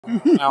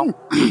Now,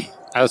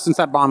 since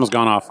that bomb has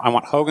gone off, I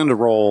want Hogan to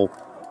roll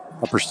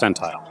a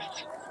percentile.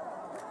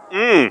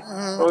 I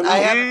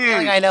have a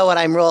feeling I know what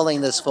I'm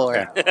rolling this for.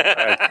 Okay.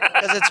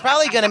 Because it's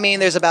probably going to mean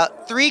there's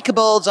about 3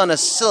 kobolds on a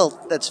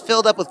silt that's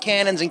filled up with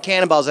cannons and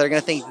cannonballs that are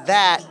going to think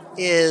that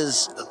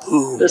is the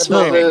boom. The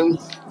small boom.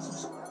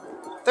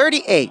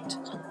 38.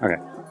 Okay.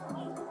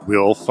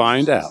 We'll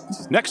find out.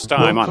 Next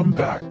time Welcome on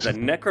back The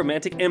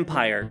Necromantic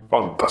Empire.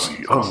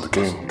 Fantasy and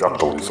Game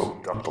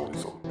Capitalism.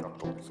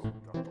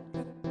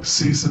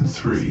 Season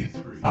 3.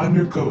 I'm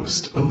your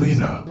ghost,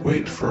 Alina.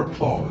 Wait for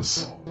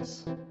applause.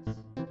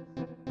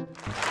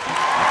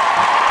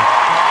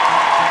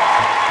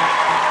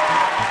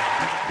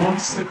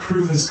 Once the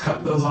crew has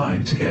cut the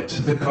line to get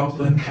to the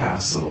Goblin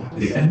Castle,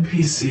 the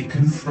NPC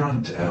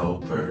confront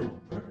Elbert.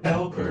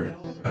 Elbert,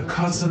 a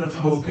cousin of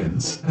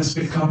Hogan's, has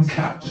become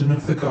captain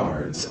of the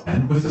guards,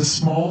 and with a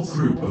small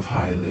group of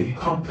highly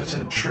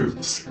competent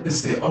troops,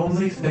 is the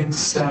only thing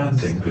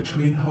standing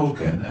between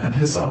Hogan and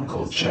his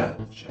Uncle Chet.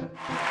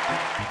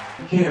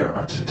 Here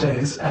are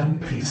today's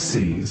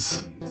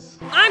NPCs.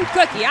 I'm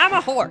Cookie, I'm a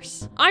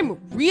horse. I'm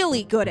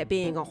really good at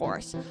being a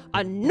horse.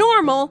 A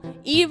normal,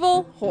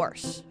 evil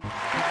horse.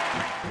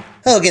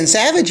 Hogan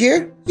Savage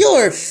here,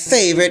 your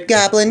favorite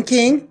Goblin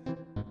King.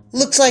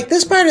 Looks like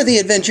this part of the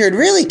adventure had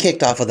really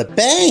kicked off with a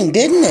bang,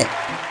 didn't it?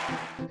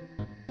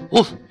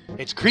 Oof,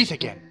 it's Creeth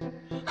again.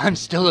 I'm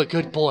still a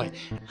good boy.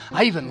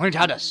 I even learned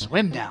how to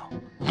swim now.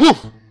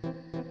 Woof!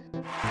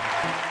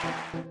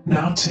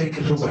 Now take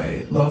it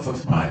away, love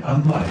of my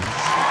unlife.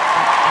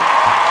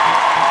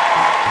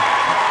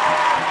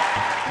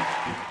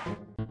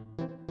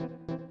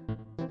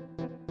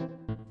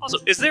 Also,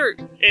 is there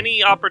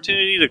any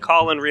opportunity to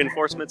call in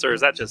reinforcements, or is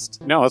that just...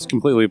 No, that's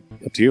completely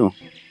up to you.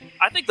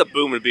 I think the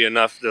boom would be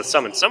enough to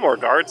summon some more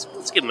guards.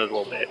 Let's give them a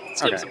little bit.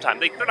 Let's give them Okay. some time.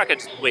 They're not going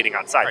to just waiting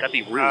outside. That'd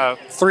be rude.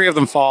 3 of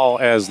them fall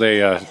as they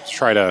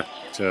try to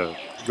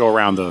go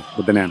around the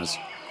bananas.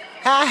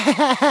 I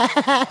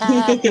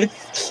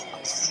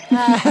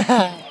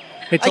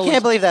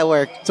can't believe that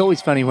worked. It's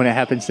always funny when it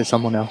happens to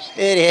someone else.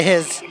 It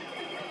is.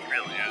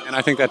 And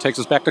I think that takes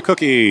us back to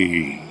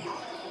Cookie.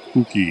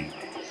 Cookie.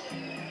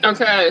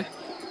 Okay.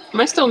 Am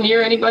I still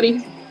near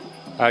anybody?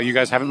 You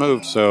guys haven't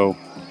moved, so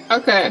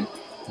Okay.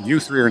 you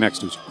 3 are next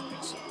to each other.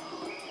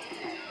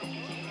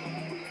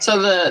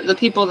 So the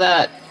people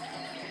that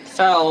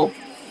fell...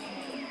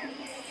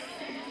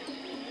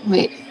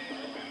 Wait.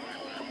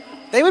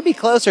 They would be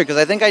closer because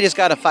I think I just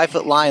got a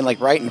 5-foot line like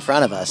right in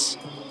front of us.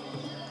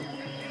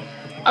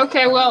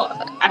 Okay, well,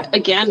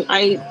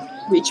 I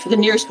reach for the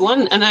nearest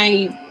one, and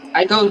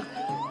I go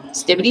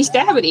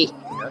stibbity-stabbity.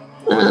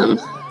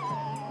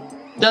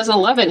 Does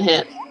 11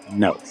 hit?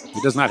 No,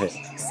 it does not hit.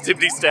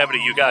 Stibbity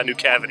stabbity, you got a new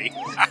cavity.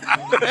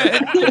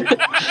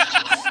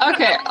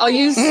 Okay, I'll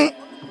use...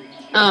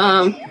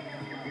 I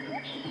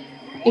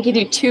can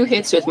do 2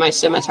 hits with my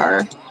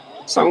scimitar,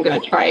 so I'm going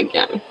to try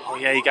again. Oh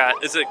yeah, you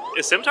got... Is it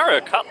a scimitar or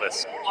a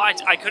cutlass? Oh,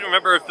 I couldn't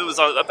remember if it was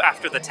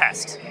after the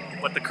test,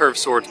 what the curved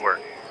swords were.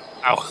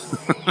 Ow.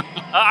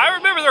 I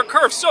remember they're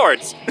curved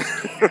swords.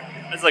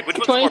 I was like, which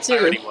one's more 22.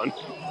 priority one?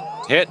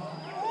 Hit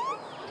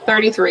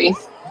 33.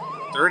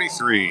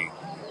 33.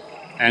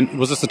 And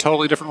was this a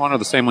totally different one or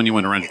the same one you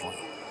went originally?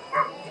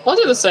 I'll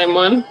do the same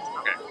one.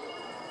 Okay.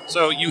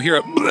 So you hear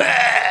a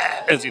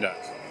bleh as he does.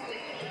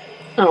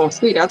 Oh,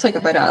 sweet. I'll take a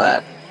bite out of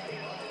that.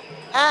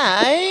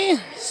 I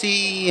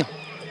see.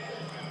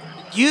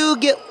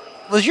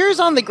 Was yours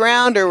on the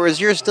ground or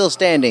was yours still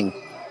standing?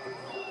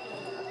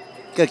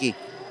 Cookie.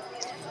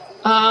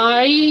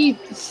 I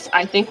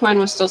think mine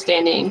was still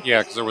standing. Yeah,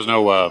 because there was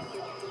no...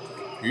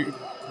 you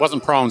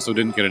wasn't prone, so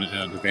didn't get an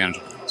advantage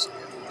of this.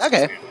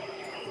 Okay.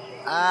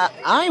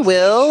 I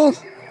will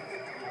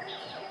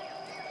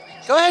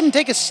go ahead and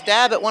take a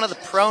stab at one of the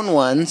prone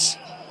ones.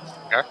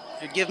 Okay.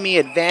 To give me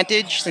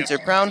advantage since they're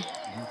prone.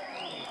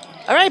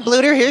 All right,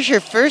 Blooter, here's your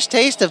first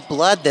taste of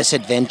blood this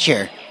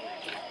adventure.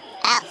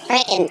 About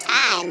freaking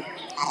time.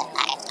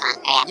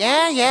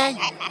 Yeah.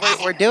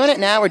 We're doing it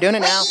now.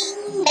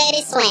 Swing,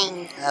 baby,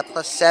 swing.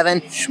 Plus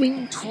 7.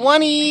 Swing.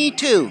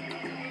 22.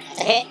 That's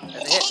a hit.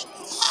 That's a hit.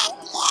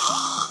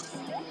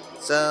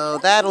 So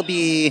that'll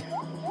be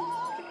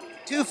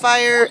 2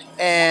 fire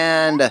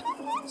and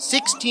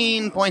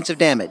 16 points of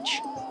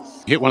damage.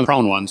 You hit one of the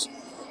prone ones.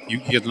 You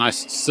get a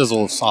nice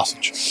sizzle of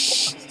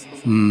sausage.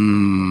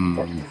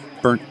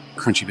 Burnt,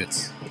 crunchy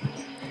bits.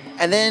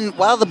 And then,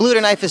 while the Blooter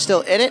knife is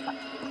still in it,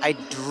 I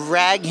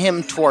drag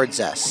him towards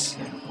us,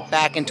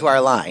 back into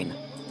our line.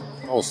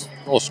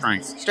 Roll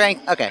strength.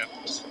 Strength, okay.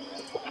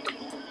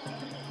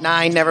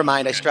 9, never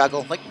mind, I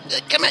struggle. Like,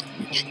 come on.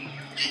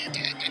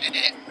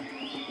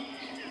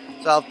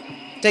 So I'll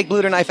take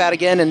Blooter knife out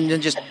again and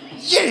then just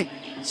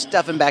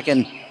stuff him back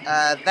in.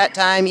 That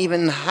time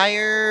even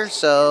higher,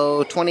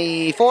 so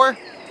 24.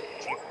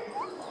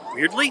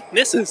 Weirdly,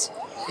 misses.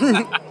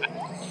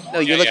 No,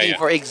 you're looking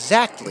for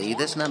exactly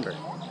this number.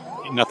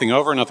 Nothing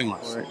over, nothing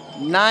less.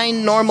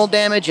 9 normal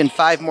damage and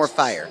 5 more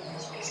fire.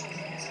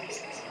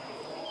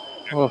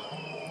 Oh,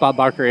 Bob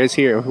Barker is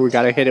here. We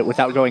got to hit it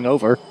without going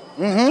over.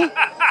 Mm-hmm.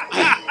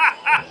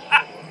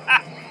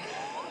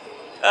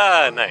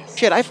 Nice.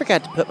 Shit, I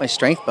forgot to put my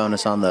strength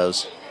bonus on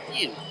those.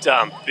 You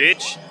dumb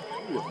bitch.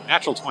 Ooh,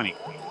 natural 20.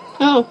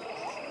 Oh,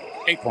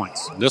 8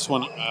 points. This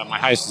one, my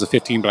highest is a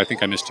 15, but I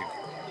think I missed you.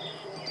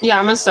 yeah,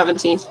 I'm a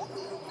 17.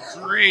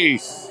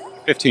 Grief.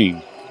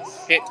 15.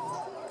 Hit.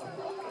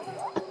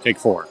 Take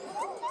 4.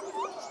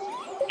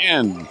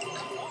 Again.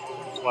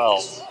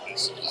 12.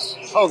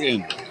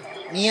 Hogan.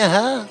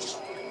 Yeah.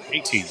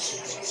 18.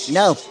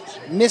 No,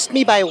 missed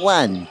me by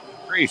 1.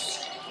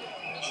 Grief.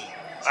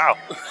 Wow.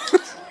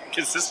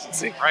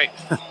 Consistency. Right.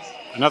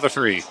 Another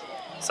 3. So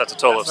that's a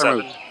total of That's our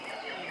 7. move.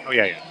 Oh,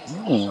 yeah.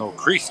 Oh,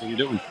 Grief, what are you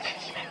doing?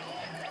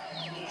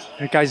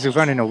 The guys are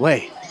running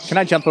away. Can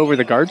I jump over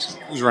the guards?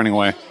 Who's running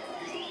away?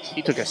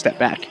 He took a step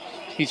back.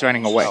 He's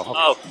running away. Oh,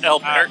 okay. Oh,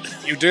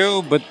 Elbert. You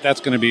do, but that's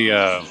going to be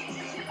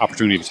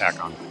opportunity of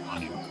attack on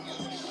you.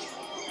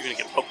 You're going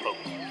to get poked.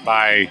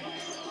 By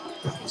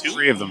 2?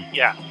 3 of them.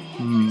 Yeah.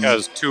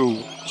 Because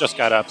 2 just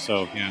got up,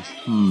 so yeah.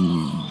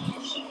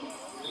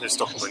 They're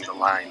still holding the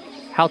line.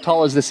 How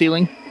tall is the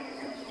ceiling?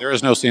 There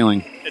is no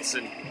ceiling. It's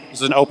an... This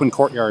is an open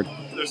courtyard.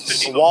 There's The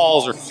 50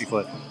 walls are 50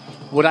 foot.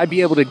 Would I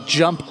be able to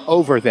jump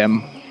over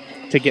them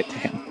to get to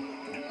him?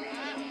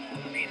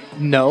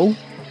 No?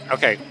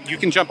 Okay, you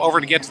can jump over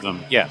to get to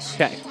them, yes.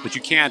 Okay. But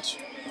you can't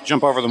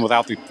jump over them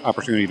without the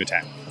opportunity of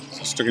attack. So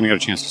you're still going to get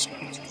a chance to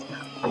swim.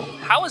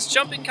 How is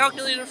jumping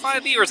calculated in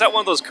 5e, or is that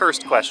one of those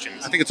cursed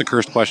questions? I think it's a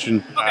cursed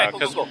question. Okay, cool,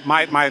 Because cool.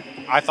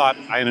 I thought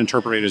I had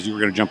interpreted as you were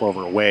going to jump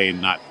over away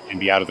and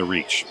be out of the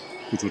reach,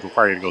 which would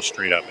require you to go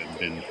straight up.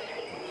 And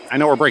I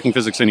know we're breaking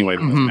physics anyway,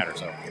 but it doesn't matter.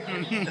 So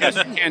yes,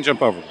 you can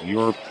jump over them.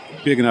 You're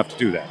big enough to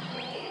do that.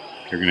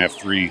 You're going to have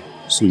 3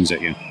 swings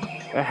at you.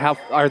 How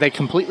are they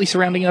completely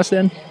surrounding us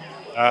then?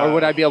 Or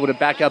would I be able to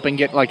back up and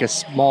get like a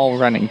small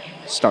running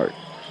start?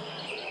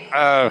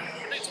 I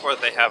think it's more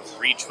that they have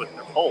reach with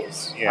their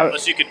poles. Yeah.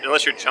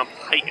 Unless your jump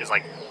height is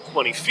like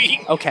 20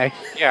 feet. Okay.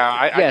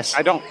 Yeah, Yes.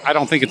 I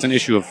don't think it's an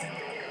issue of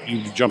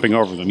you jumping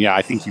over them. Yeah,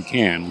 I think you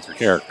can with your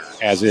character,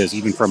 as is,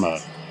 even from a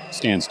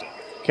standstill.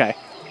 Okay.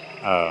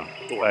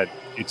 But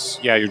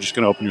you're just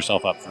going to open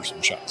yourself up for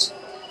some shots.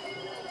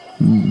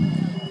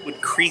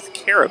 Would Kreeth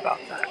care about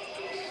that?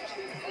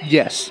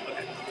 Yes.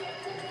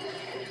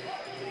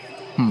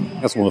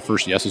 That's one of the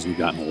first yeses we've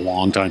gotten in a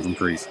long time from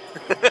Kreeth.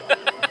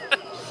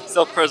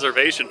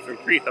 Self-preservation from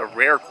Kreeth, a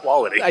rare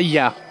quality.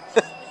 Yeah.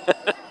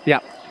 Yeah.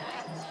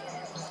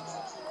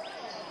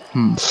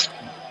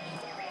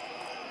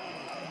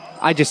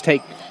 I just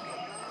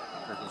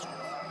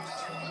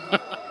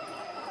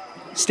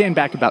stand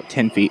back about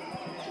 10 feet,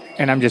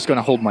 and I'm just going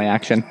to hold my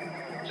action.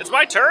 It's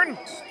my turn?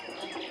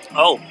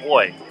 Oh,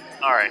 boy.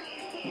 All right.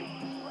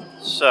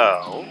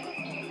 So,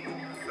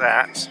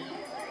 that...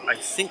 I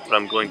think what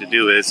I'm going to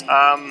do is,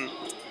 go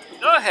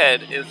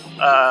ahead if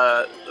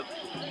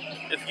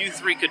you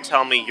 3 could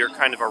tell me your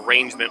kind of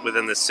arrangement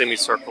within this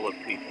semicircle of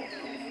people.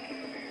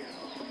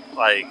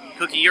 Like,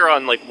 Cookie, you're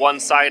on, like, one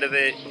side of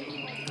it.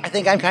 I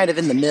think I'm kind of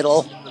in the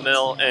middle.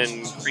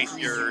 And Kreeth,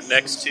 you're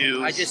next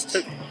to... I just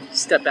took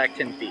step back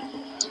 10 feet.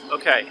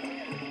 Okay.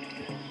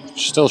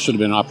 Still should have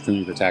been an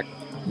opportunity to attack.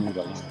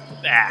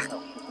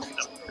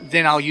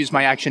 Then I'll use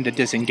my action to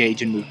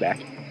disengage and move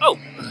back. Oh,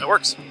 that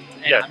works.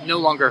 And Yeah. I'm no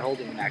longer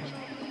holding an action.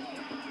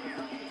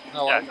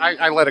 No, Yeah.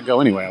 I let it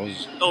go anyway.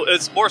 Oh,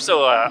 it's more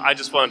so, I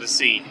just wanted to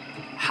see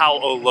how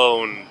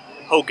alone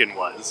Hogan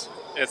was.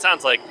 And it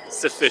sounds like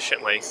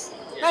sufficiently.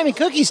 I mean,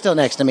 Cookie's still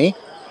next to me.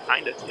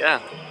 Kind of,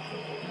 yeah.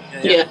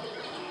 Yeah.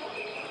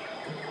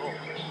 Cool.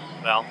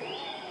 Well,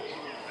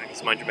 I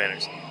guess mind your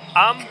manners.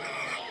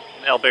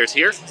 Elbert's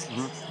here.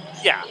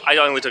 Yeah, I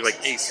only took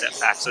like a step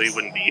back so he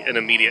wouldn't be in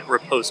immediate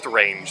riposte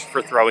range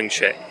for throwing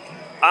shit.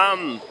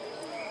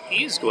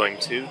 He's going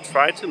to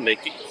try to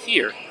make it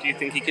here. Do you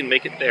think he can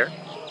make it there?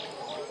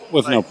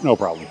 With no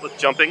problem. With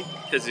jumping,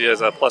 because he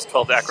has a plus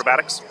 12 to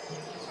acrobatics?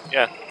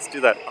 Yeah, let's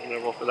do that. I'm going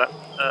to roll for that.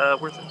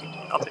 Where's it?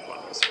 I'll take one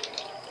of those.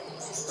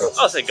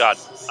 Oh, thank God.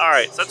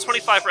 Alright, so that's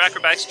 25 for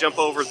acrobatics. Jump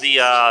over the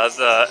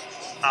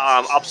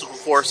obstacle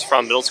course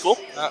from middle school.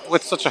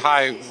 With such a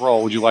high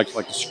roll, would you like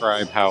to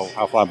describe how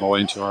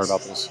flamboyant you are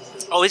about this?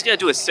 Oh, he's going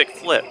to do a sick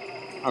flip.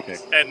 Okay.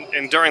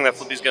 And during that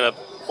flip, he's going to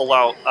pull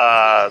out...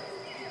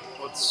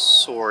 what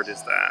sword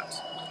is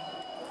that?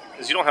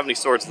 Because you don't have any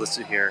swords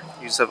listed here.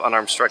 You just have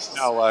unarmed strike.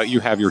 Now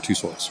you have your 2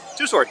 swords.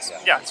 2 swords.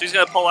 Yeah, so he's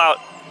going to pull out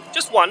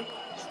just one.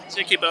 He's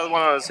going to keep another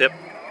one on his hip.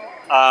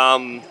 All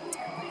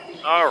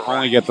right.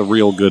 Only get the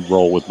real good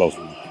roll with both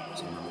of them.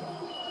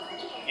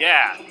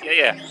 Yeah.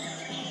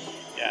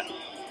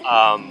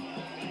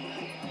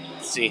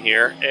 Let's see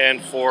here.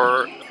 And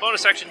for the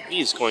bonus action,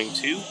 he's going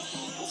to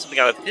pull something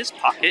out of his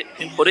pocket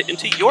and put it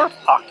into your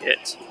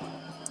pocket.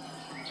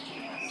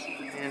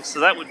 And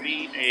so that would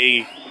be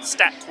a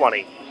stat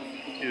 20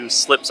 to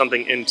slip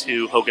something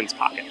into Hogan's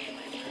pocket.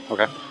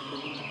 Okay.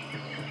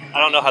 I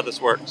don't know how this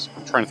works.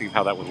 I'm trying to think of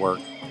how that would work.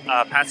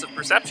 Passive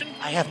perception?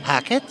 I have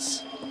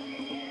pockets?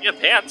 You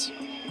have pants.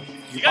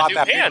 You got new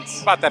pants.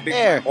 You bought that big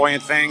There.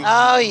 buoyant thing.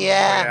 Oh,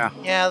 yeah.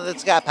 Yeah,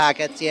 that's got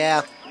pockets,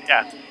 yeah.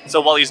 Yeah.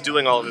 So while he's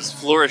doing all of this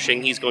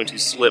flourishing, he's going to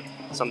slip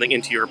something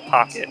into your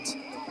pocket.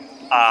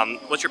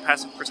 What's your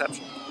passive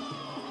perception?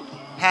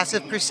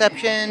 Passive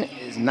perception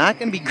is not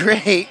going to be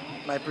great.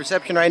 My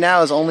perception right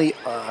now is only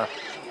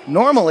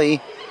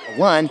normally a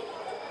 1.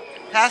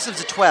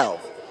 Passive's a 12.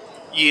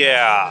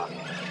 Yeah.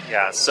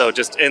 So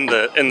just in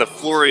the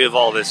flurry of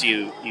all this,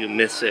 you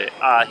miss it.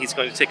 He's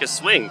going to take a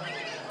swing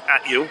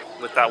at you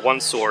with that one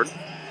sword.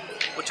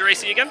 What's your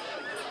AC again?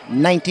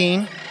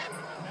 19.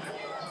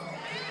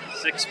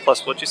 6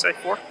 plus what'd you say?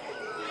 4?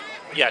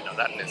 Yeah, no,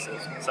 that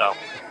misses. So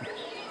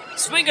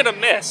swing and a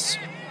miss.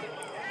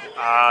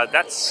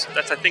 That's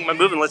I think my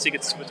move unless he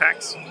gets 2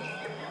 attacks.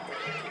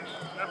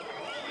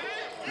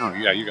 Oh,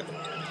 yeah, you got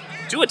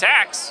 2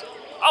 attacks.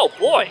 Oh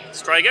boy,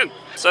 let's try again.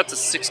 So that's a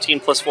 16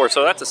 plus 4,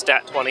 so that's a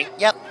stat 20.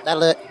 Yep,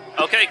 that'll do it.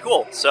 Okay,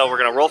 cool. So we're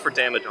gonna roll for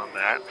damage on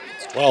that.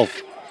 It's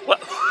 12.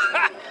 What?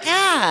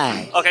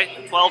 God.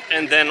 Okay, 12,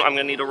 and then I'm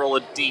gonna need to roll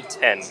a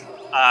d10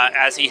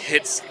 as he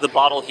hits the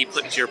bottle he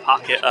put into your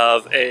pocket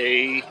of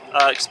a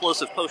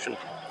explosive potion.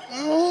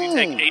 You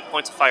take 8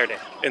 points of fire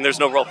damage, and there's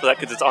no roll for that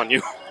because it's on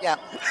you. Yeah.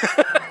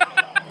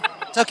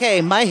 It's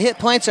okay. My hit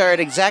points are at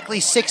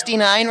exactly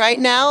 69 right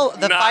now.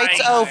 The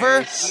fight's over.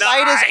 Nice.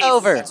 Fight is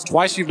over. It's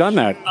twice you've done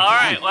that. All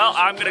right, well,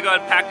 I'm going to go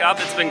ahead and pack up.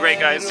 It's been great,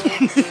 guys.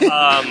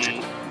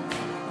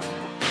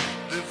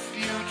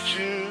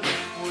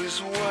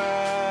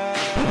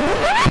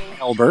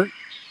 Elbert.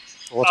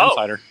 Roll a 10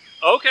 sider.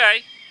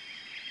 Okay.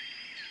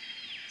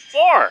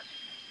 4.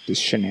 This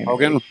shenanigans.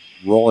 Hogan,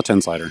 roll a 10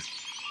 sider.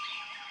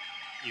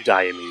 You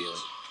die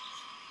immediately.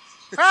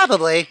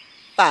 Probably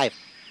 5.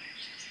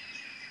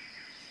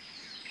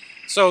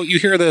 So you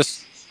hear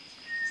this,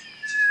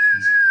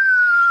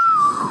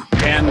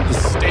 and the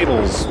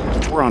stables,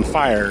 which were on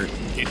fire,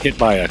 get hit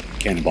by a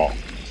cannonball.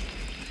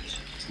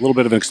 A little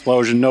bit of an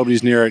explosion.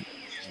 Nobody's near it.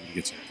 Nobody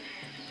gets hit.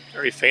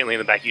 Very faintly in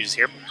the back, you just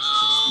hear.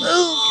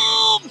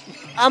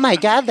 Oh my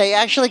God! They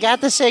actually got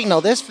the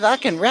signal. This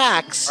fucking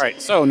rocks. All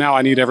right, so now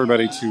I need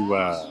everybody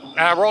to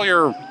roll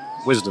your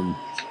wisdom.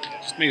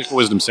 Just make a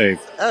wisdom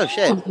save. Oh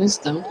shit! Oh,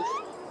 wisdom.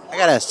 I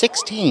got a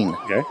 16.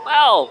 Okay.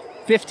 12.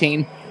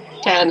 15.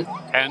 10.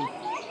 10.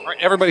 All right,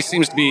 everybody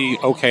seems to be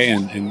okay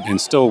and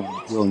still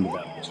willing to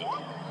battle. So,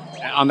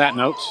 on that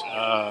note,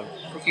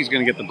 Cookie's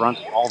going to get the brunt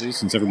of all these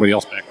since everybody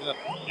else backed up.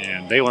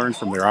 And they learned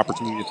from their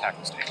opportunity to attack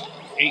mistake.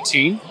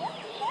 18.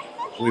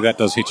 I believe that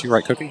does hit you,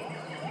 right, Cookie?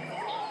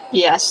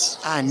 Yes.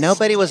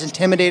 Nobody was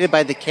intimidated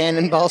by the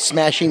cannonball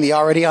smashing the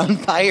already on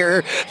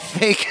fire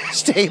fake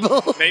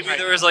stable. Maybe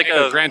there was like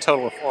a a grand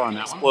total of 4 on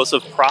that one.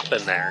 explosive prop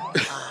in there.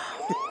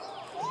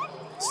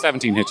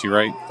 17 hits you,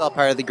 right? It's all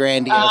part of the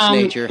grandiose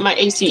nature. My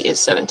AC is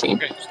 17.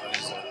 Okay. So that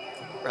is,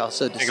 We're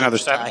also take another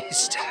 7.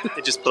 desensitized.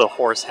 They just put a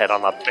horse head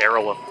on a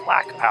barrel of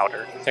black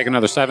powder. Take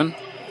another 7,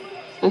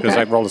 because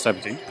I rolled a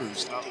 17.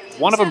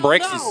 One of them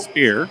breaks his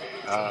spear.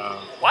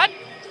 What?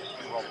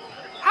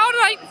 How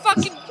did I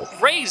fucking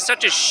raise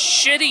such a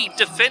shitty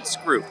defense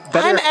group?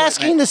 I'm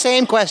asking the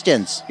same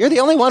questions. You're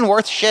the only one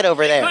worth shit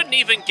over there. Couldn't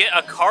even get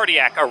a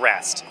cardiac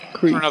arrest.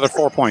 For another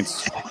 4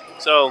 points.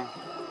 So,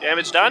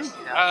 damage done?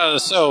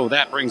 So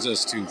that brings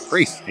us to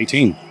Freeth,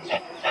 18.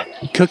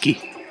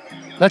 Cookie.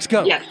 Let's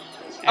go. Yeah.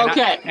 And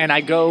Okay.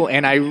 I go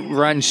and I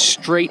run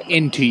straight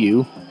into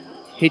you,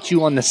 hit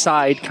you on the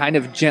side kind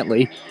of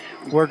gently.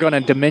 We're going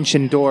to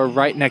dimension door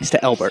right next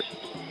to Elbert.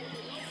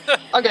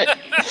 Okay.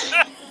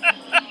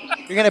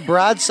 You're going to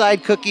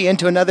broadside Cookie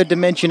into another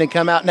dimension and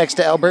come out next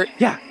to Elbert?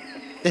 Yeah.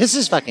 This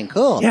is fucking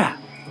cool. Yeah.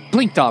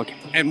 Blink dog.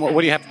 And what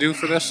do you have to do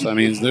for this? I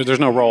mean, there's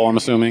no roll, I'm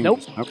assuming?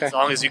 Nope. Okay. As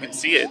long as you can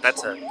see it,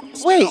 that's a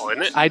Wait. spell,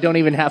 isn't it? I don't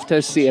even have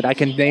to see it. I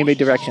can name a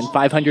direction.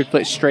 500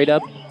 foot straight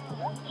up.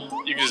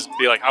 You can just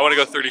be like, I want to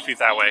go 30 feet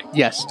that way.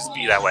 Yes. Just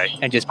be that way.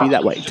 And just be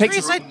that way. Take,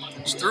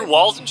 Just through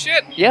walls and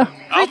shit? yeah.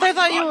 Oh I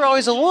thought you were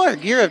always a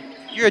warg.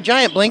 You're a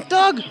giant blink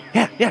dog?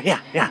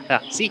 Yeah.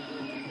 See?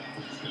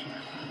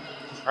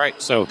 All right,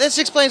 so This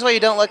explains why you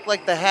don't look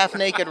like the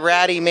half-naked,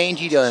 ratty,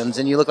 mangy ones,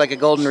 and you look like a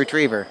golden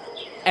retriever.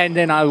 And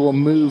then I will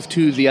move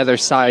to the other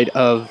side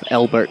of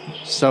Elbert.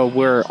 So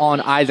we're on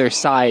either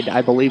side.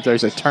 I believe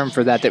there's a term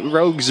for that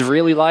rogues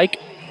really like.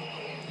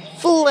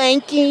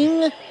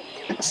 Flanking.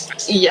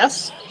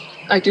 Yes.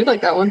 I do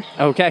like that one.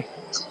 Okay.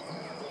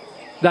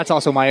 That's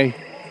also my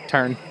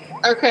turn.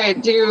 Okay,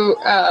 do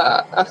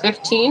a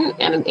 15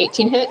 and an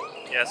 18 hit.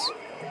 Yes.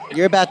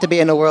 You're about to be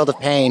in a world of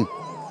pain.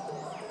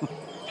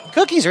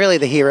 Cookie's really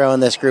the hero in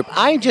this group.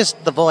 I'm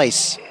just the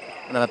voice,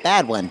 and I'm a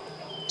bad one.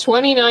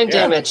 29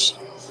 damage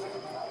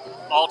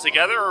All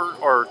together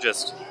or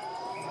just?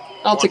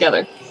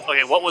 altogether.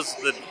 Okay, what was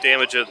the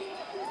damage of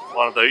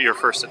one of your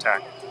first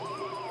attack?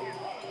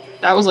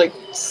 That was like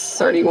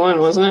 31,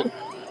 wasn't it?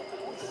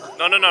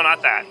 No,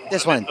 not that.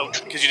 This one.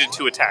 Because you did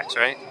 2 attacks,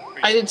 right?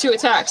 I did 2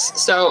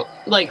 attacks, so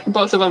like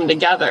both of them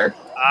together.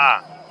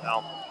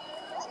 Well.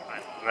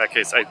 In that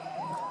case, I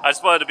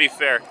just wanted to be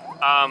fair.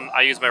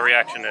 I used my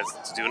reaction as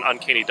to do an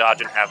uncanny dodge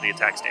and have the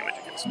attack's damage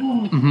against me.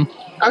 Mm-hmm.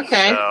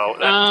 Okay. So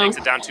that takes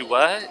it down to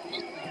what?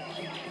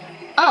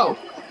 Oh,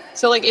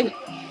 so like if.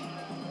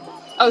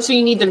 Oh, so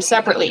you need them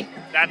separately.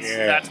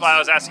 That's why I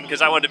was asking,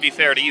 because I wanted to be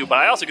fair to you, but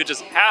I also could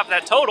just have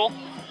that total.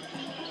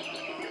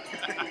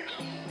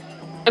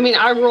 mean,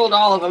 I rolled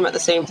all of them at the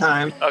same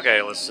time.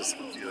 Okay, let's just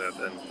do that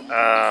then.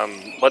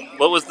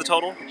 What was the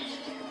total?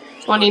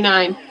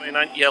 29.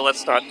 29? Yeah,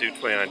 let's not do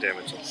 29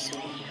 damage. Let's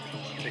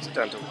takes it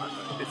down to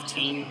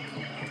 15.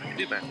 I can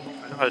do math.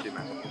 I know how to do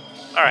math.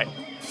 Alright.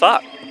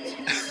 Fuck.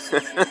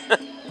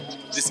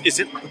 This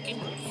isn't looking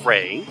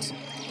great.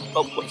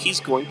 But what he's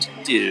going to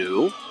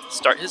do,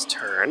 start his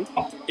turn,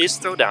 is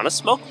throw down a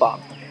smoke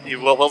bomb. He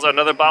pulls out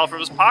another bottle from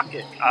his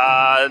pocket.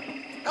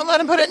 Don't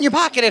let him put it in your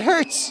pocket. It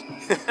hurts.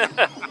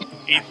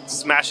 He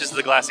smashes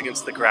the glass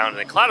against the ground,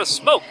 and a cloud of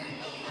smoke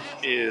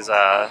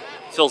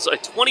fills a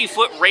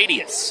 20-foot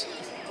radius.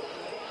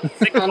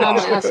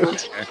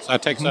 So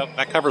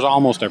that covers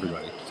almost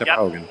everybody except for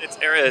Hogan. Its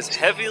area is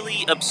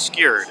heavily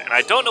obscured, and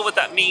I don't know what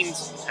that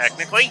means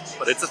technically,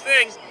 but it's a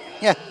thing.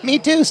 Yeah, me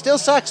too. Still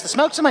sucks. The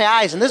smoke's in my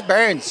eyes, and this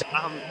burns.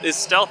 Is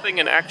stealthing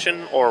an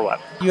action or what?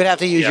 You would have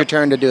to use your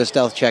turn to do a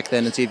stealth check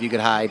then and see if you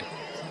could hide.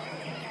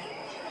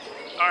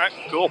 All right,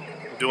 cool.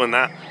 I'm doing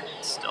that.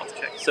 Stealth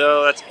check.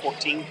 So that's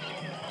 14.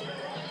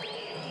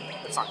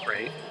 That's not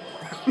great.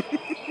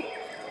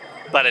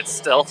 But it's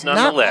stealth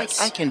nonetheless.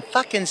 Not like I can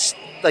fucking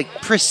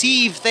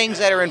perceive things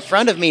that are in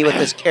front of me with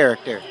this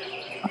character.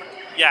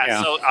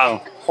 Yeah.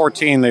 So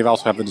 14. They've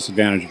also have the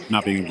disadvantage of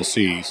not being able to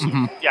see. So.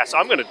 Yeah. So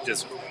I'm gonna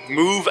just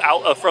move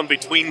out from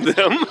between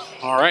them.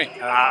 All right.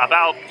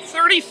 About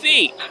 30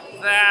 feet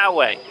that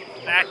way.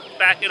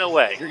 Back and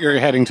away. You're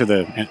heading to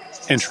the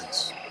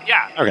entrance.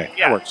 Yeah. Okay.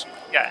 Yeah. That works.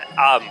 Yeah.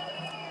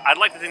 I'd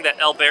like to think that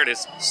Elbert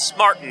is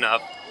smart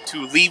enough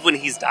to leave when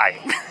he's dying.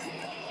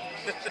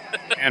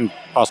 And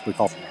possibly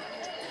call for it.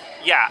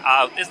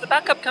 Yeah. Is the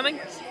backup coming?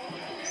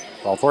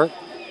 Call for it?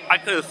 I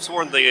could have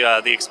sworn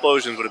the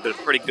explosions would have been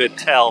a pretty good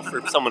tell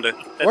for someone to...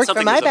 Work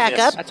for my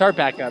backup. That's our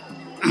backup.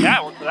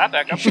 Yeah, work for that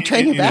backup. You should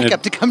train your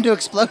backup to come to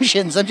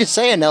explosions. I'm just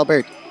saying,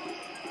 Elbert.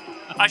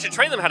 I should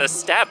train them how to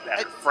stab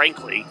better,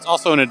 frankly. It's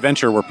also an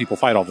adventure where people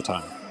fight all the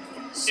time.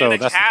 So in a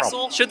that's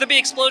castle? Should there be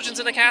explosions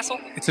in a castle?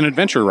 It's an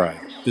adventure ride.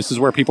 This is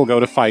where people go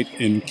to fight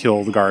and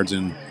kill the guards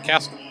in the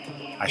castle.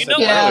 I said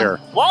earlier.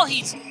 While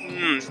he's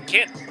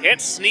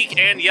can't sneak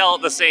and yell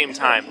at the same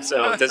time.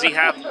 So does he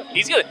have?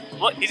 He's gonna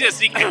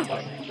sneak.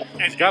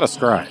 He's got a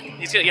scry.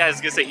 I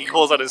was gonna say he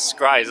calls out his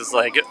scries. It's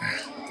like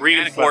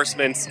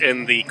reinforcements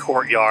in the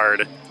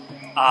courtyard.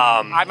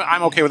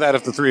 I'm okay with that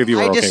if the three of you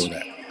are okay with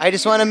that. I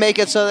just want to make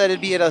it so that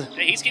it'd be at a...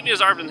 He's keeping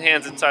his arms and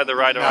hands inside the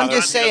ride. I'm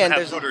just saying,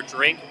 there's food or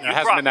drink. There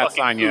hasn't been that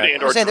sign yet.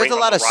 I'm saying there's a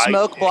lot of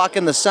smoke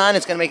blocking the sun.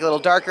 It's going to make it a little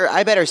darker.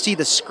 I better see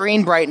the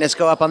screen brightness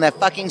go up on that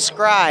fucking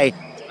scry.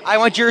 I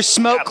want your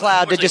smoke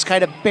cloud to just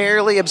kind of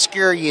barely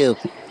obscure you.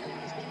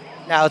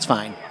 Now it's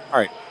fine. All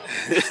right.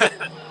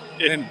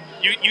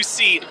 You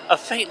see a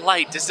faint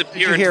light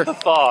disappear into the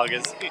fog.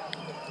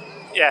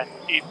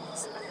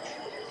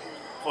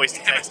 Voice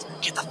to text.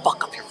 Get the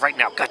fuck up here right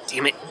now, god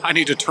damn it. I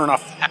need to turn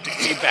off haptic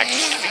feedback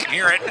so I can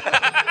hear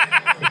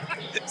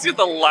it. See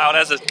the loud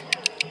as a...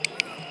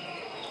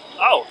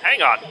 Oh,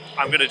 hang on.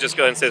 I'm going to just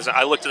go ahead and say this.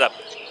 I looked it up.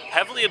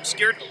 Heavily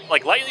obscured,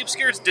 lightly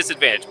obscured is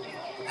disadvantage.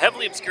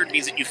 Heavily obscured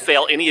means that you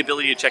fail any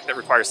ability to check that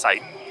requires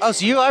sight. Oh,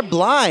 so you are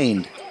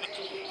blind.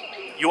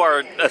 You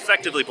are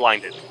effectively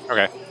blinded.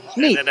 Okay.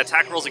 Neat. And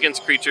attack rolls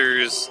against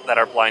creatures that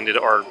are blinded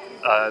or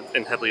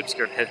and heavily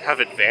obscured have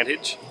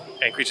advantage.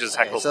 And creatures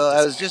attack rolls. So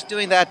I was just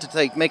doing that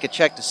to make a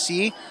check to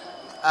see.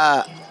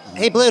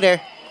 Hey, Bluter,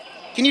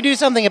 can you do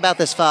something about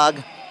this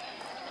fog?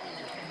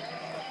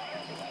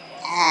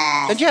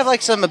 Don't you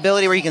have some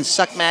ability where you can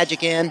suck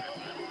magic in?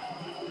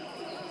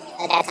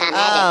 That's not magic.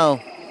 Oh.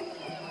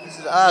 It's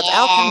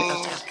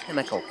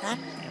alchemical. God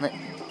damn it.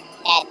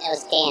 That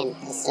was Dan.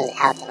 This is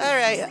alchemy. All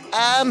right.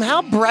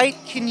 How bright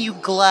can you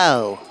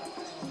glow?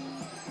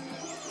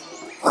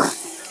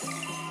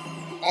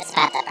 That's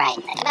about the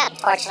bright. Like about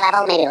torch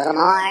level, maybe a little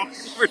more.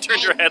 Return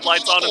your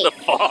headlights on in the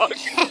fog. You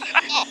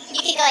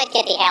could go ahead and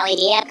get the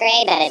LED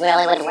upgrade, but it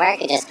really wouldn't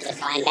work. It just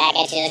flying back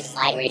at you. It's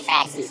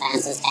refracts and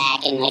bounces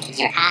back, and it's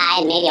your eye,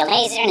 and maybe a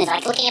laser, and it's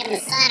looking up in the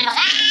sun, and goes,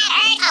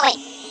 ah! Oh, wait.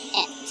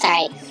 Yeah,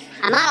 sorry.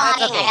 I'm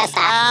monologuing. Okay. I gotta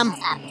stop.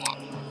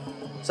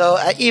 So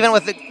even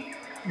with the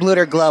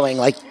Bluter glowing,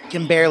 you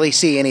can barely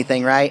see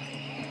anything, right?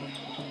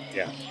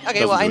 Yeah.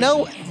 Okay, well, I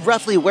know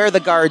roughly where the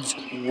guards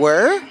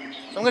were,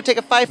 so I'm going to take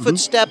a 5-foot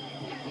step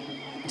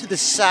to the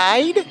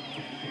side.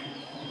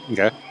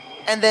 Okay.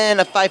 And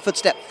then a 5-foot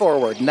step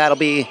forward, and that'll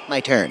be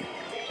my turn.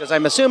 Because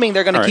I'm assuming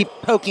they're going to keep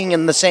poking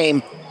in the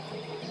same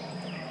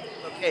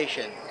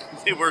location.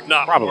 They were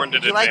not warned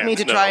in Would you like me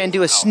to try and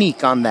do a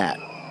sneak on that?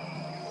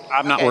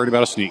 I'm not worried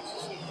about a sneak.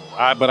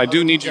 But I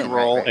do need you to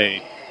roll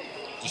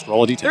just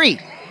roll a d10. 3.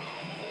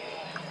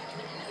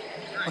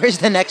 Where's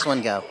the next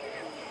one go?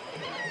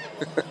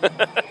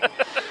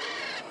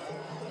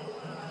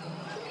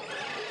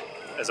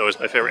 As always,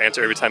 my favorite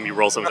answer every time you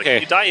roll something. Okay.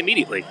 You die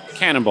immediately.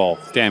 Cannonball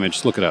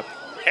damage. Look it up.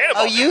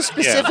 Cannonball. Oh, you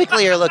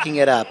specifically are looking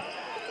it up.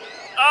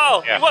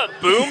 Oh, you want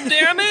boom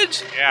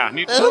damage? Yeah,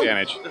 need boom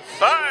damage.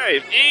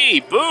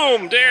 5E,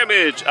 boom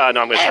damage. No, I'm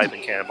going to type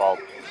in cannonball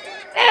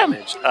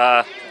damage.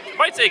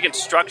 Might say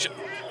construction.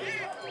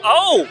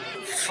 Oh,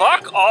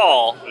 fuck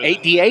all.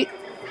 8d8?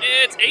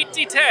 It's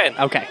 8d10.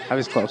 Okay, I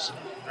was close.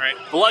 All right,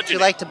 Would bludgeoning. you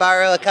like to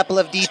borrow a couple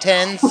of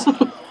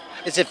D10s?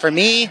 Is it for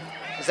me?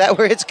 Is that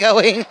where it's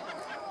going?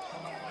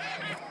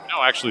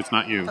 No, actually, it's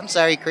not you. I'm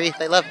sorry,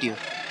 Creeth. I loved you.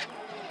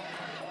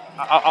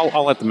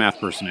 I'll let the math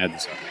person add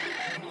this up.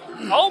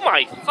 Oh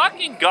my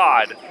fucking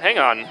god. Hang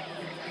on.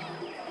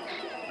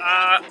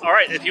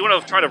 Alright, if you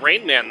want to try to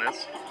Rain Man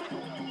this.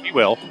 He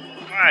will.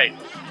 Alright.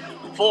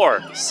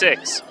 4,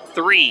 6,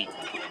 3.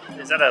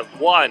 Is that a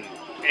 1,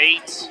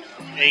 8,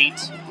 8,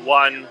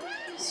 1,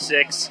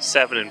 6,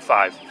 7, and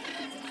 5?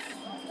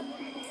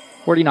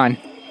 49.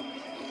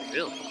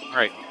 Really? All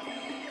right.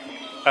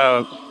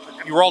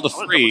 You rolled a I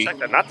wanna 3. double check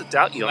that. Not to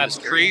doubt you. That's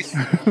Creeth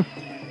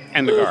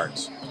and the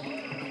guards.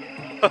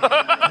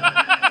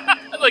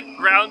 Like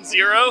ground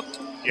zero?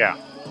 Yeah.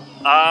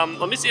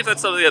 Let me see if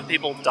that's something that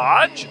people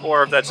dodge,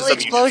 or if that's just Well,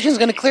 the something explosion's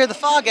going to clear the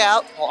fog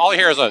out. Well, all I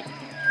hear is a...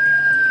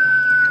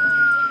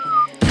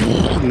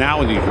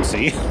 Now you can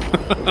see.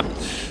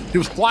 It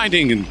was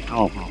blinding and...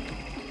 Oh.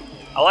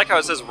 I like how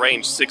it says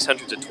range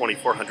 600 to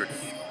 2,400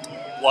 feet.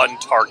 One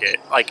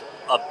target, like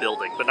a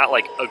building, but not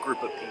like a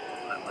group of people.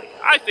 I'm like,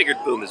 I figured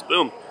boom is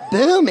boom.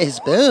 Boom is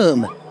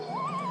boom.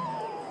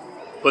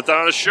 Put that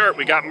on a shirt.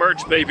 We got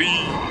merch, baby.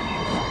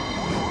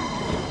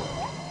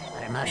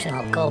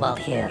 Promotional kobold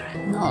here.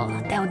 No,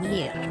 down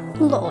here.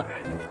 Lower.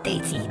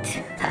 That's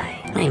it.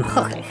 Hi, I'm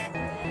Hogan.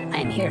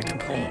 I'm here to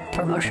play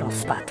promotional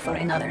spot for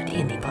another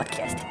D&D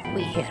podcast.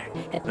 We here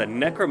at The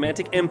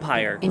Necromantic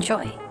Empire.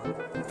 Enjoy.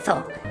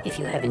 So, if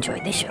you have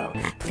enjoyed this show,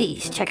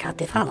 please check out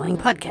the following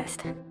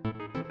podcast.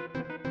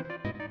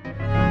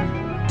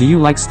 Do you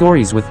like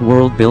stories with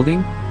world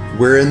building?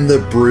 We're in the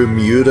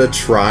Bermuda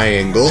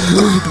Triangle.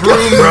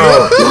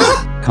 Bro.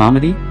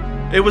 Comedy?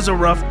 It was a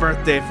rough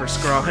birthday for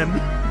Scrawlin.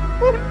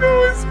 Oh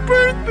no, his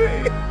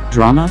birthday!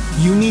 Drama?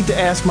 You need to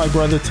ask my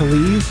brother to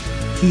leave.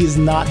 He is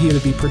not here to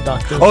be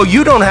productive. Oh,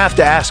 you don't have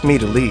to ask me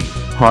to leave.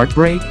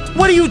 Heartbreak?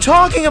 What are you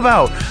talking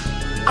about?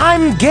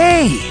 I'm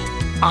gay!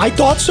 I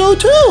thought so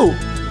too!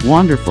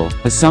 Wanderful,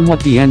 a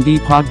Somewhat DnD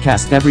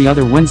podcast every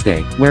other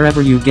Wednesday,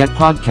 wherever you get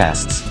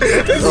podcasts.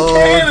 It's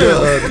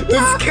canon!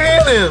 It's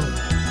canon!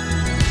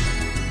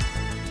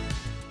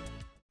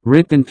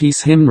 Rip in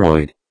peace,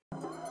 Hemorrhoid.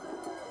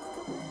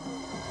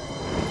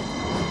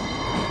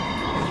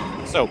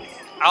 So,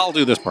 I'll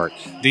do this part.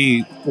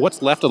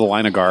 What's left of the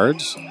line of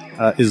guards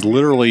is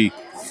literally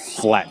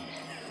flattened.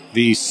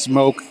 The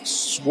smoke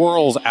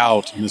swirls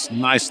out in this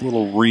nice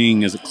little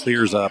ring as it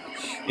clears up.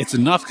 It's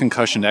enough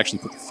concussion to actually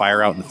put the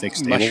fire out in the fake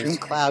stables. Mushroom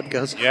cloud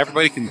goes. Yeah,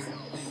 everybody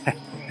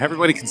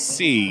can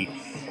see.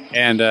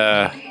 And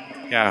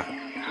yeah,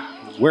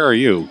 where are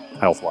you,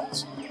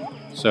 health-wise?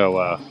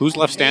 So, who's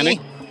left standing?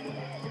 Me?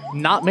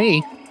 Not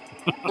me.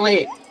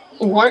 Wait,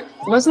 what?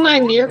 Wasn't I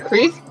near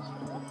Creeth?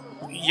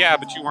 Yeah,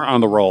 but you weren't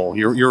on the roll.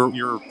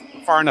 You're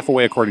far enough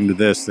away, according to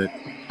this, that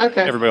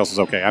everybody else is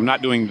okay. I'm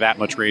not doing that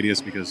much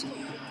radius because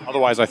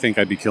otherwise I think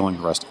I'd be killing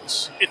the rest of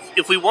us.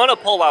 If we want to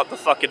pull out the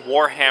fucking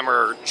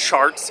Warhammer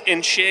charts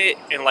and shit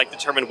and like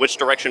determine which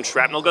direction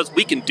shrapnel goes,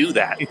 we can do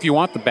that. If you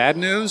want the bad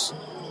news,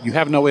 you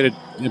have no way to...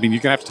 I mean,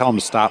 you're going to have to tell them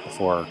to stop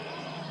before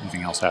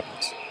anything else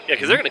happens. Yeah,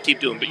 because they're going to keep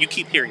doing, but you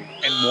keep hearing...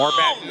 And more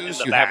bad news,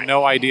 you have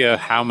no idea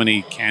how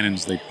many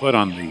cannons they put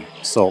on the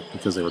assault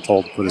because they were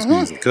told to put as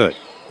many as they could.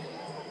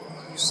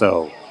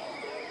 So,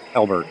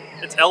 Elbert.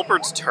 It's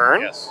Elbert's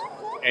turn? Yes.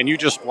 And you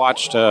just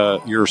watched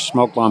your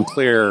smoke bomb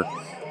clear,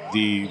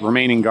 the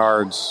remaining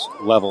guards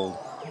leveled,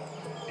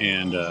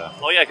 and...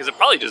 Oh yeah, because it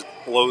probably just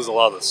blows a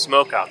lot of the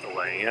smoke out the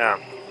way. Yeah,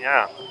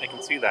 I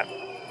can see that.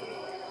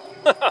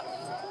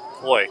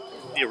 Boy,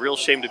 it'd be a real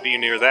shame to be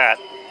near that.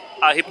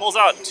 He pulls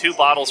out 2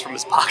 bottles from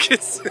his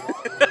pockets.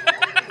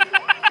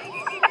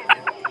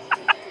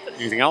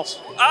 Anything else?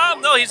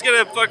 No, he's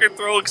gonna fucking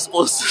throw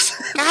explosives.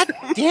 God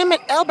damn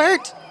it,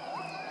 Elbert!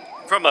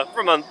 From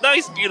a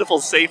nice, beautiful,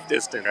 safe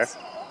distance.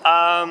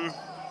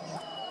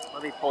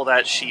 Let me pull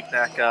that sheet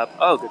back up.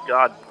 Oh, good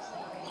God.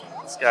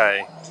 This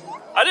guy.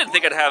 I didn't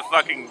think I'd have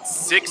fucking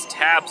 6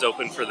 tabs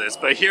open for this,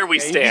 but here we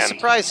stand. You'd be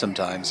surprised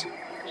sometimes.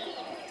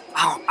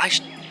 Oh, I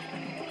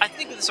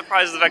think the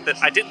surprise is the fact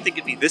that I didn't think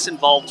it'd be this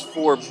involved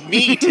for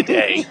me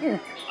today.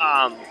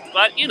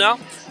 But you know,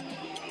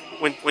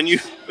 when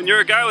you're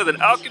a guy with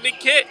an alchemy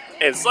kit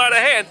and sleight of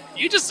hand,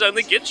 you just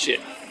suddenly get shit.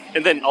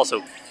 And then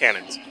also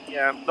cannons.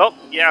 Yeah. Oh,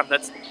 yeah.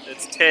 That's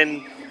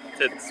 10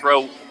 to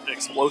throw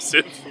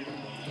explosive.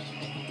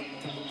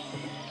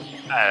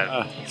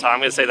 So I'm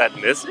gonna say that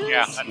misses.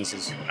 Yeah, that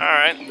misses. All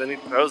right. Then he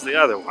throws the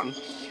other one.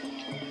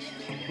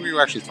 Who are you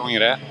actually throwing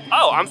it at?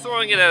 Oh, I'm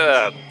throwing it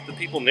at the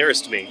people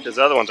nearest to me because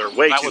the other ones are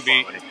way too far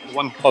away. The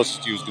one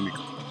closest to you is gonna be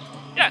Cookie.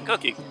 Yeah,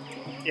 Cookie.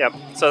 Yeah.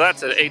 So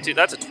that's an 18.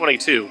 That's a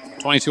 22.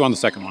 22 on the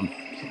second one.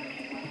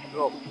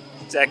 Cool.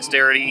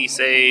 Dexterity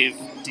save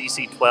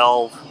DC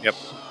 12. Yep.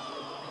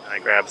 I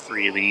grab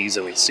 3 of these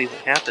and we see what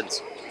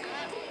happens.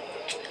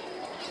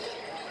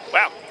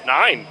 Wow,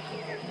 9.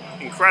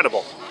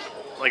 Incredible.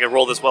 Like I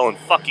roll this well in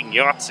fucking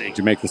Yahtzee. Did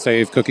you make the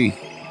save, Cookie?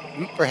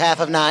 For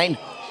half of 9.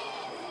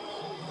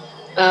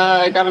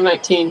 I got a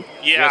 19. Yeah.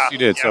 Yes, you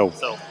did. Yeah,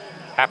 so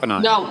Half a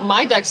 9. No,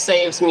 my dex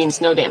saves means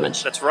no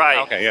damage. That's right.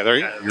 Okay, yeah, there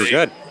you're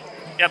good.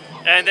 Yep,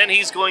 and then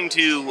he's going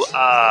to,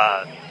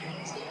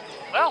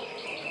 well,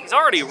 he's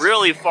already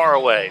really far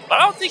away,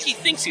 but I don't think he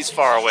thinks he's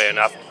far away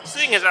enough,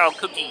 seeing as how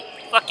Cookie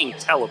fucking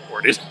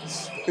teleported.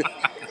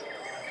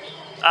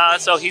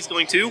 So he's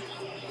going to,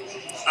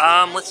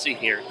 let's see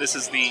here. This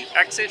is the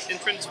exit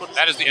entrance.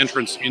 That is the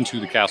entrance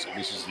into the castle.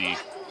 This is the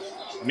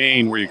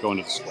main where you go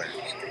into the square.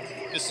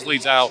 This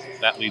leads out,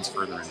 that leads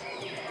further in.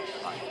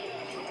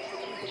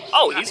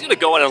 Oh, he's going to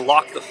go in and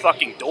lock the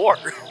fucking door.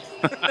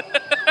 All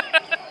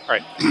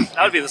right.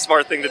 That would be the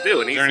smart thing to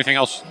do. And is there anything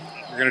else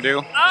you're going to do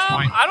at this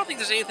point? I don't think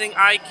there's anything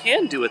I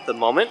can do at the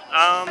moment,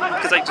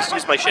 because I just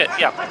used my shit,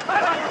 yeah.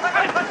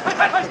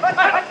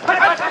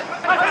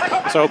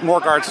 So more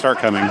guards start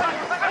coming.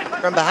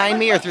 From behind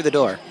me or through the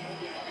door?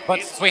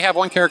 But since we have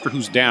one character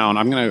who's down,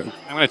 I'm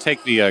gonna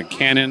take the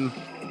canon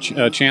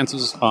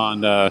chances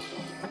on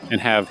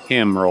and have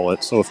him roll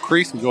it. So if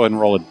Kreese would go ahead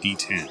and roll a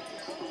D10.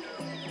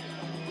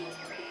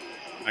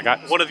 I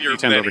got one of your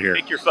D10s over here.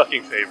 Pick your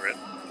fucking favorite.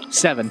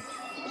 7.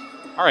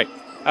 All right.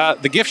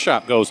 The gift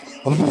shop goes.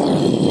 I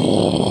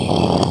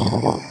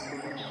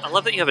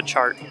love that you have a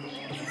chart.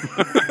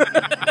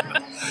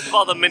 Of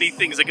all the many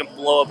things that can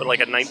blow up in like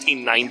a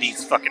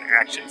 1990s fucking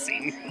action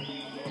scene.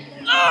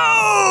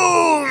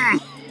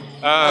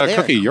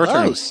 Cookie, your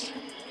turn.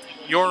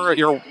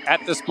 You're at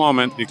this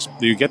moment.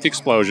 You get the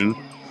explosion.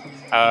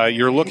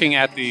 You're looking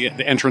at the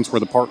entrance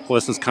where the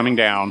portcullis is coming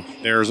down.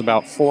 There's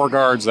about 4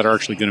 guards that are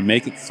actually going to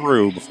make it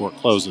through before it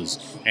closes,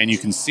 and you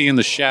can see in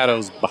the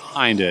shadows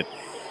behind it,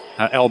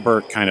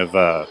 Elbert kind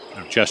of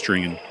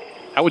gesturing. And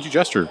how would you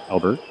gesture,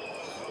 Elbert?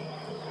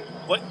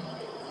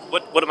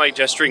 What am I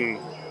gesturing?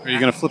 Are you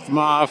going to flip them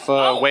off,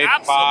 wave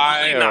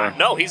by? Not.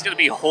 No, he's going to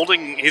be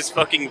holding his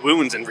fucking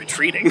wounds and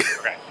retreating.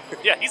 Right.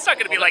 Yeah, he's not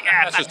going to be like,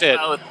 that's just it.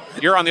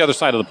 You're on the other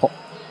side of the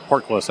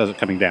portcullis as it's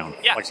coming down.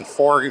 Yeah. Like I said,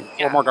 four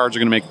more guards are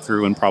going to make it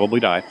through and probably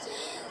die.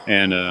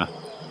 And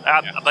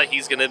but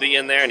he's going to be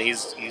in there, and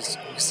he's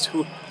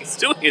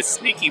doing his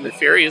sneaky,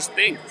 nefarious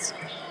things.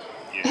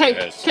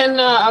 Hey, can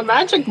a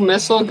magic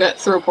missile get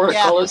through a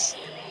portcullis?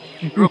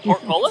 Through a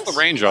portcullis? What's the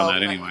range on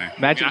that anyway?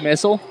 Magic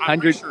missile,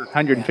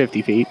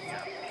 150 feet.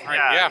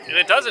 Yeah, and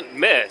it doesn't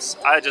miss.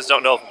 I just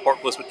don't know if a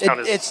portcullis would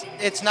count as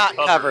it's not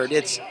covered.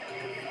 It's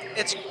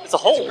a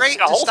hole. It's great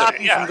to stop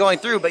you from going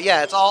through, but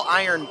yeah, it's all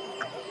iron.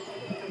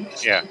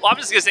 Yeah. Well, I'm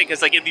just gonna say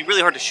because it'd be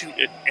really hard to shoot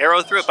an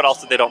arrow through it, but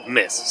also they don't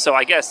miss. So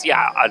I guess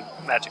a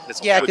magic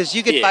missile. Yeah, because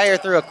you could fire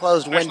through a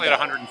closed window. Especially at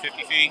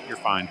 150 feet, you're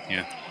fine.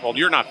 Yeah. Well,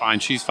 you're not fine.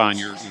 She's fine.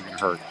 You're gonna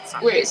hurt.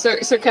 Wait, so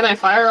can I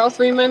fire all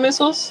 3 of my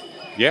missiles?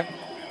 Yeah.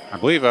 I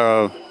believe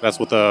that's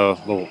what the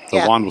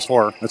wand was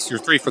for. That's your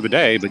 3 for the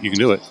day, but you can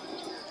do it.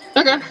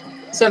 Okay.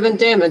 7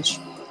 damage.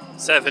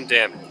 7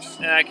 damage.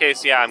 In that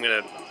case, yeah, I'm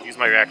going to use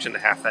my reaction to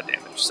half that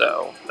damage.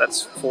 So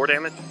that's 4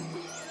 damage.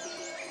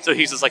 So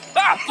he's just like,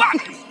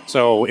 fuck!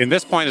 So in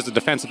this point, as a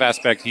defensive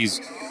aspect, he's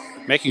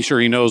making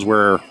sure he knows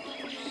where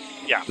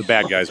the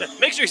bad guys are.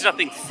 Make sure he's not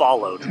being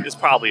followed is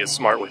probably a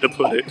smart way to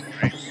put it.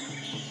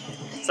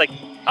 It's like,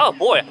 oh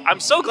boy,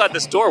 I'm so glad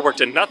this door worked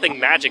and nothing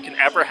magic can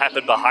ever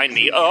happen behind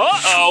me.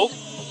 Uh-oh!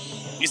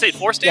 You say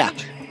force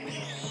damage?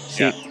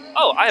 Yeah.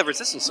 Oh, I have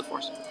resistance to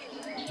force.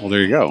 Well,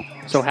 there you go.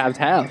 So half.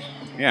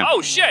 Yeah.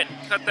 Oh, shit!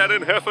 Cut that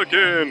in half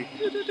again.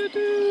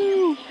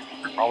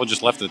 Probably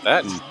just left it at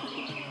that and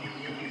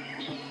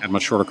had a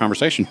much shorter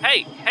conversation.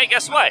 Hey,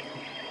 guess what?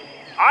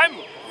 I'm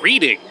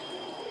reading.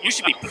 You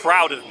should be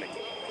proud of me.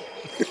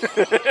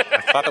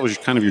 I thought that was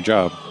kind of your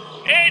job.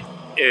 It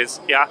is,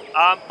 yeah.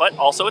 But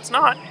also it's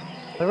not.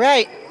 All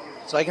right.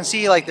 So I can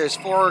see there's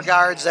 4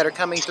 guards that are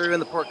coming through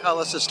and the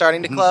portcullis is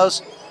starting to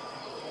close.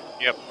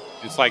 Yep.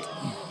 It's like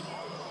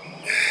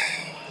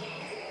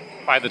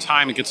by the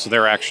time it gets to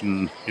their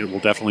action, it will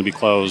definitely be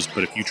closed.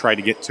 But if you try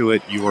to get to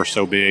it, you are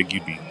so big,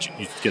 you'd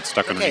get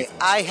stuck underneath. Okay,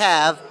 I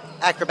have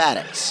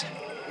acrobatics.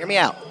 Hear me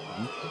out.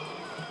 I'm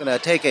going to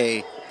take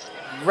a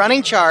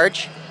running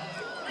charge,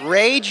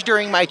 rage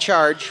during my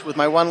charge with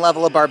my 1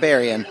 level of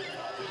barbarian,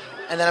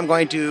 and then I'm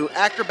going to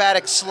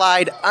acrobatic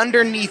slide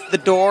underneath the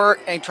door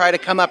and try to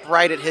come up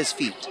right at his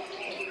feet.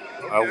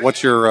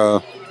 What's your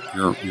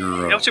what's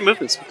your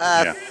movement speed?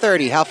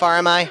 30. How far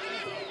am I?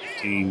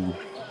 15,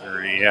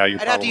 30. Yeah,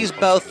 I'd have to use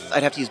both.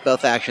 I'd have to use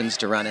both actions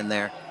to run in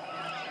there.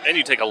 And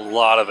you take a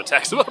lot of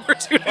attacks of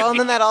opportunity. Well, and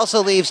then that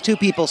also leaves 2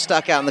 people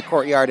stuck out in the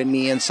courtyard and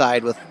me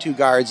inside with 2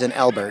 guards and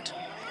Elbert.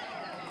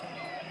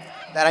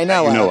 That I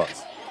know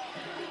of.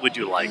 Would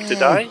you like to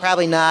die?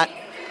 Probably not.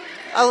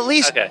 I'll at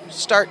least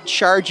start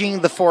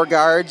charging the 4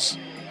 guards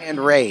and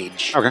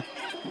rage. Okay.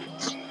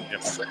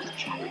 Yep.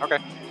 Okay.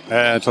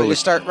 So Totally. you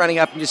start running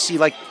up and you see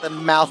the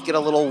mouth get a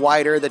little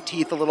wider, the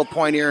teeth a little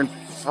pointier and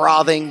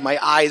frothing. My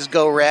eyes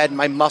go red,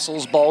 my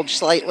muscles bulge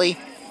slightly.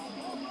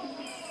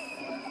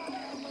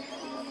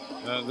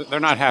 They're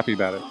not happy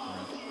about it.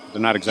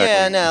 They're not exactly.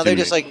 Yeah, no, they're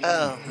just like,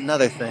 oh,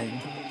 another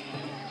thing.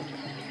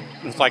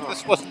 It's like,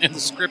 this wasn't in the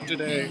script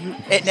today.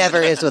 It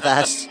never is with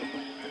us.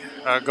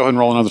 Go ahead and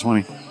roll another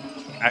 20.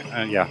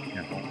 Yeah.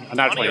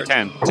 Not 20,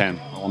 10.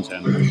 10. Roll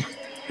 10.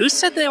 Who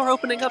said they were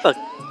opening up a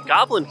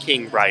Goblin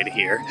King right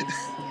here?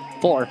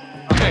 4.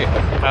 Okay,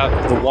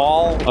 the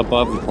wall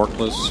above the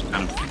portcullis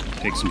kind of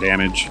takes some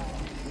damage.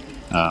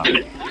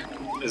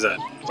 Is that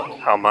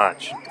how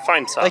much?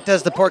 Find some. Like,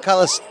 does the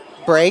portcullis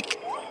break?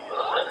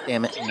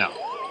 Damn it. No.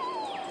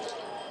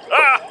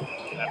 Ah!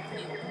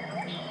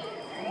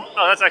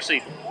 Oh, that's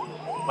actually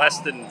less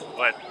than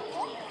what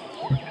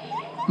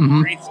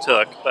Wreath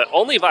took, but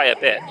only by a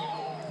bit.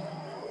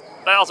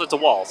 But also, it's a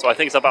wall, so I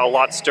think it's about a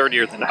lot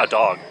sturdier than a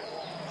dog.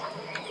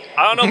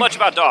 I don't know much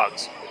about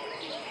dogs.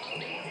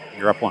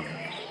 You're up 1.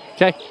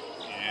 Okay.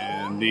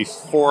 And the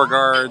 4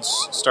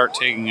 guards start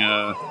taking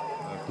a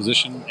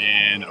position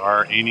and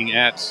are aiming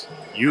at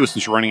you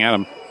since you're running at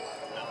them.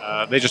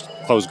 They just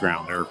close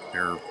ground.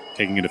 They're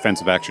taking a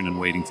defensive action and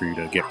waiting for you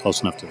to get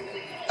close enough to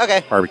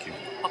barbecue.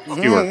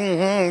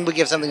 We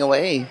give something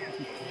away.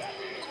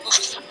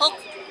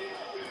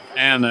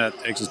 And that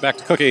takes us back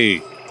to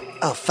Cookie.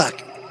 Oh,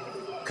 fuck.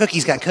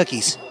 Cookie's got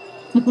cookies.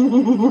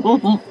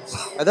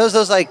 Are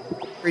those like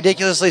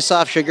ridiculously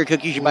soft sugar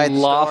cookies you buy at the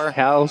store? Loft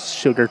House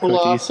sugar cookies.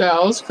 Loft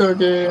House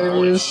cookies.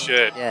 Holy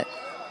shit. Yeah.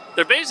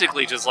 They're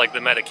basically just like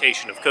the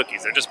medication of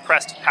cookies. They're just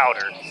pressed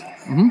powder.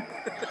 Mm-hmm.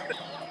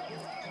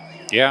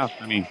 Yeah,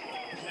 I mean...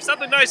 There's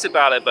something nice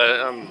about it,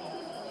 but...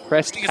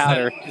 Pressed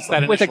powder it's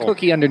that with a initial,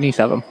 cookie underneath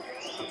of them.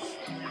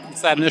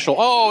 It's that initial,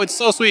 oh, it's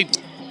so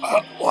sweet.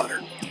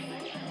 Water.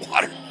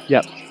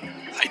 Yep.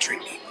 Hydrate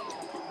me.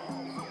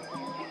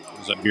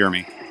 Does that beer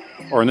me?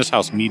 Or in this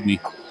house, mead me.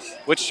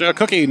 Which,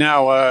 Cookie,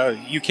 now,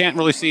 you can't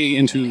really see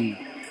into...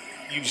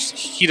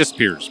 he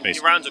disappears, He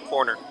basically. rounds a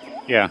corner.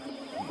 Yeah.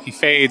 He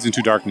fades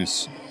into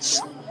darkness.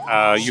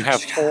 You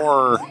have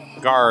 4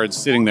 guards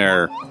sitting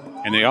there,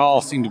 and they all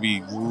seem to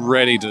be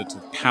ready to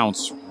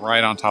pounce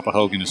right on top of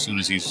Hogan as soon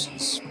as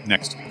he's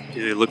next.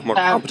 Do they look more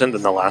competent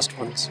than the last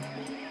ones?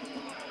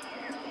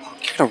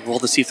 You gotta roll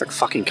to see if they're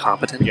fucking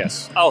competent?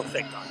 Yes. Oh,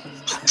 thank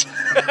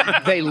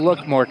God. They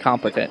look more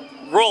competent.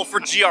 Roll for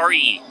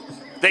GRE.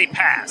 They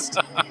passed.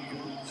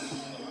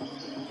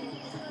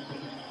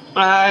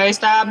 I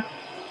stabbed.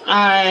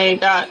 I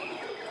got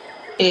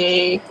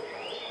a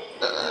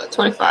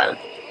 25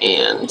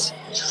 and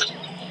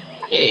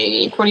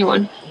a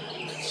 21.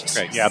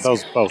 Okay, yeah,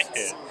 those both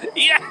hit.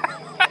 Yeah.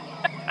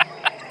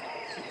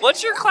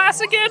 What's your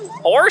class again?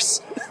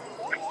 Horse?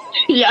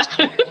 Yeah.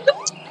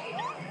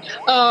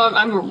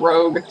 I'm a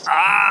rogue.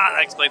 Ah,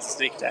 that explains the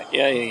sneak attack.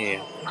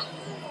 Yeah.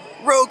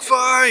 Rogue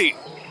fight!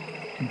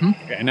 Mm-hmm.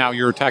 Okay, and now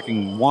you're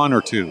attacking 1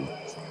 or 2?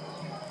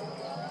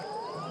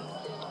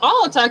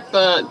 I'll attack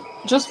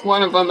just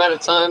one of them at a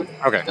time.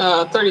 Okay.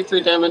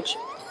 33 damage.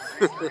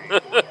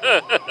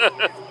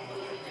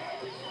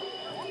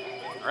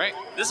 Alright.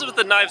 This is with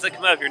the knives that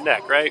come out of your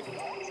neck, right?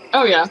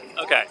 Oh, yeah.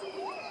 Okay.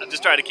 I'm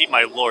just trying to keep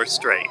my lore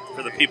straight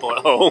for the people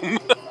at home.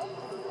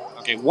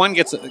 Okay, 1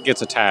 gets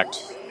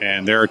attacked,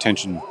 and their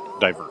attention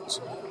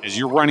diverts. As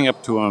you're running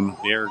up to them,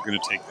 they're going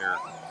to take their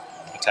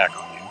attack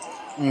on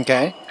you.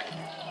 Okay.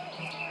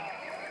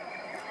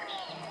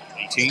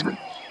 18.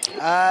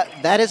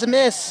 That is a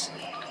miss.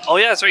 Oh,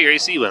 yeah, that's right. Your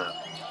AC went up.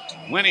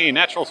 20,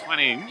 natural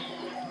 20.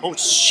 Oh,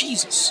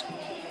 Jesus.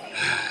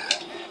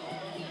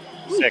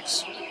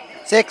 6.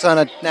 6 on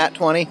a nat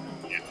 20.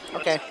 Yeah.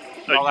 Okay.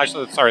 Oh,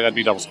 actually, sorry, that'd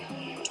be double.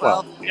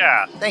 12.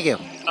 Yeah. Thank you.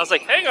 I was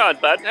like, hang on,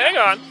 bud. Hang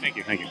on. Thank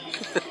you.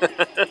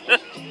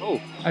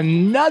 Oh.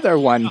 Another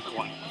one.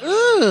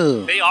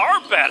 Ooh. They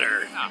are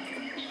better.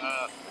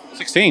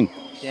 16.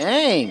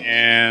 Dang.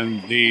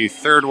 And the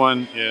third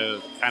one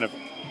is kind of,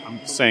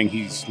 I'm saying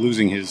he's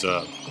losing his...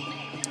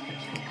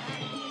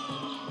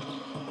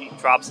 He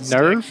drops his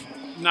nerve? stick.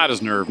 Not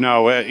his nerve,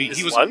 no.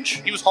 He was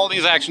lunge? He was holding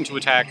his action to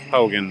attack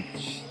Hogan,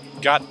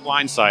 got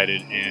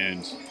blindsided,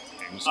 and...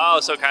 Oh,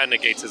 so it kind of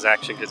negates his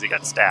action because he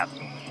got stabbed.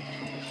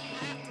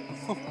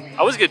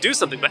 I was going to do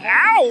something, but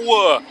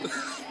ow!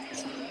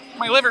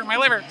 My liver! You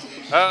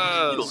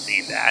don't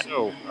need that.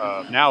 So,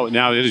 now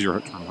it is your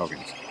turn, Hogan.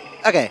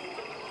 Okay.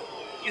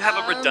 You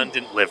have a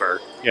redundant liver.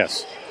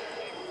 Yes.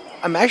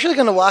 I'm actually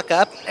going to walk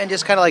up and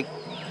just kind of like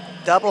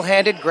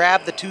double-handed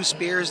grab the 2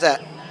 spears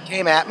that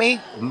came at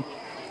me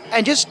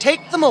and just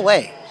take them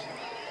away.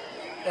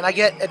 And I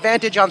get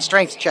advantage on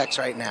strength checks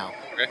right now.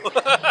 Okay.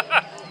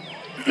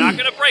 Not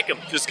going to break them.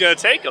 Just going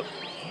to take them.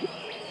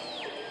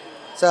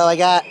 So I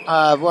got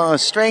a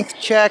strength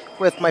check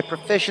with my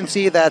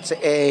proficiency. That's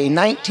a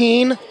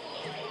 19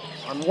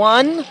 on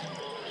 1.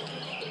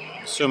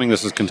 Assuming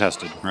this is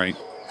contested, right?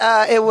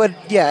 It would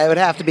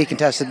have to be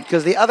contested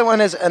because the other one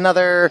is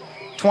another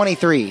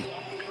 23.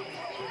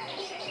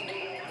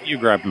 You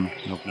grab them,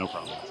 no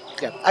problem.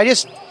 Yeah, I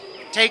just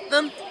take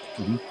them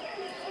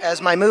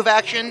as my move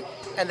action,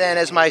 and then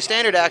as my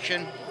standard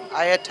action,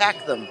 I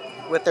attack them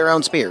with their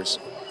own spears.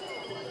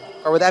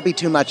 Or would that be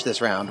too much this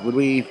round? Would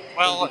we...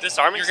 Well,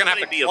 disarming you're going to have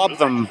to be club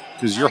them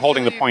because you're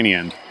holding the pointy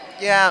end.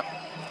 Yeah.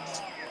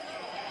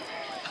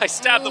 I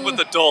stabbed them with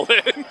the dull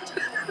end.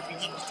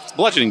 It's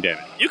bludgeoning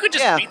damage. You could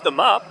just beat them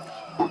up.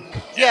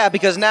 Yeah,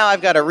 because now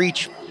I've got a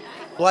reach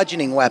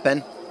bludgeoning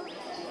weapon.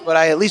 Would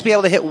I at least be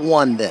able to hit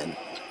 1 then?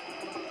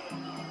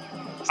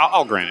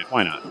 I'll grant it.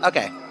 Why not?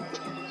 Okay.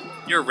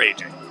 You're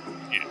raging.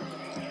 There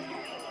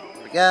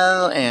we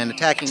go, and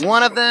attacking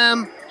one of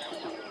them.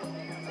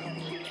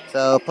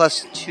 So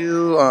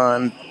 +2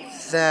 on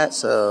that,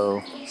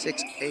 so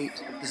 6,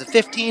 8. Does a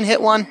 15 hit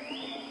one?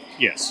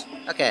 Yes.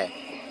 Okay.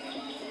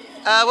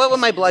 What would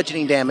my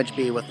bludgeoning damage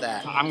be with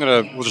that?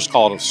 We'll just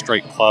call it a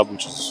straight club,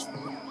 which is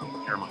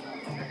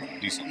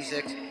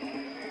D6.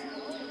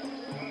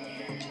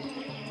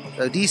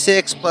 So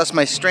D6 plus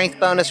my strength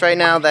bonus right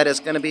now, that is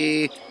going to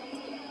be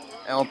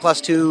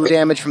 +2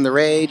 damage from the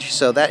rage,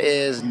 so that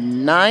is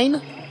 9.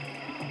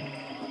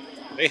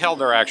 They held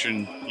their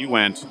action. You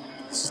went.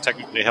 This is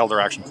technically they held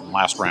their action from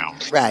last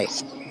round. Right.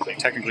 They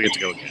technically get to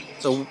go again.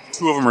 So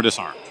 2 of them are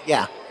disarmed.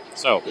 Yeah.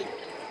 So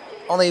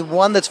only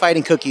one that's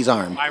fighting Cookie's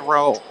armed. I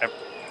roll.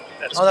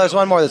 There's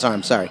one more that's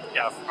armed. Sorry.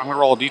 Yeah, I'm going to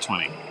roll a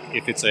d20.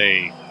 If it's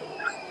a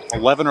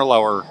 11 or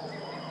lower,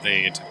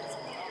 they attempt.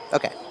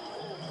 Okay.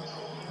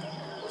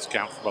 Let's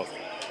count for both.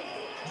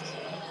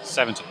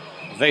 17.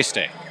 They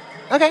stay.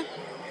 Okay.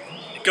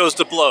 It goes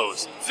to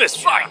blows.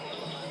 Fist fight.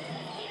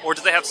 Or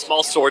do they have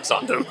small swords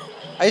on them?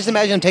 I just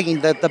imagine them taking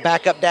the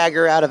backup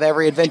dagger out of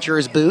every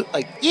adventurer's boot.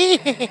 Like, yeah.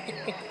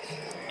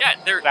 Yeah,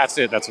 that's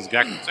it. That's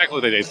exactly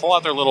what they did. Pull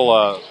out their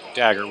little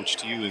dagger, which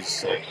to you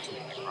is...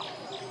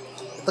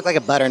 Look like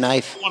a butter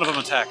knife. One of them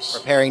attacks.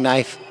 Repairing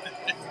knife.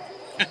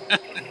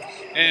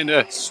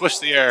 And swish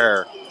the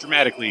air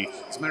dramatically.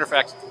 As a matter of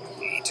fact,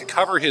 to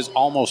cover his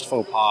almost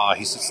faux pas,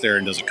 he sits there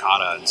and does a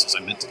kata and says, I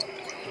meant to do it.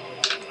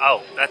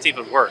 Oh, that's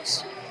even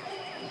worse.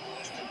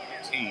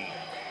 I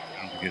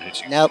don't think it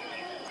hits you. Nope.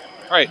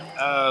 All right,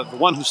 the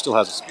one who still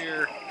has a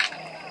spear.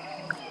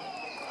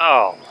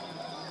 Oh.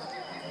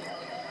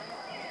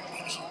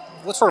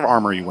 What sort of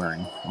armor are you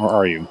wearing? Or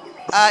are you?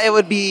 It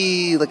would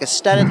be like a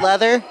studded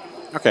leather.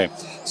 Okay,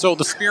 so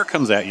the spear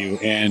comes at you,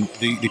 and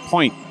the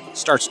point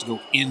starts to go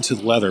into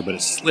the leather, but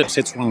it slips,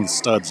 hits one of the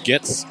studs,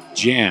 gets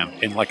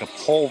jammed, and like a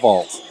pole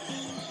vault,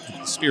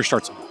 the spear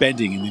starts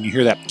bending, and then you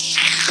hear that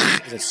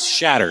as it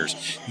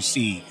shatters. You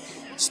see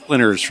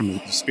splinters from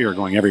the spear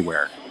going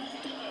everywhere.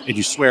 And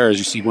you swear as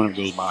you see one of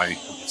them goes by, it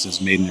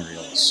says Maiden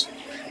Aerials.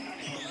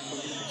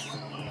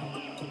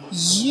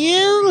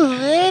 You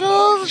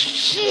little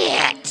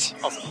shit!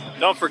 Also,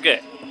 don't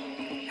forget,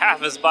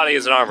 half his body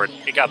is armored.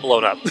 It got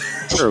blown up.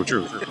 True.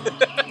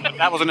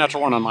 That was a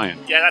natural one on my end.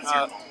 Yeah, that's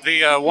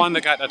the one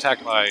that got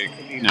attacked by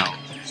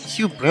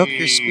You broke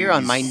your spear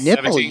on my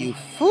nipple, 17. you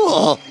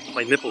fool!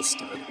 My nipple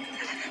stud.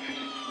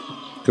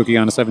 Cookie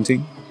on a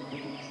 17.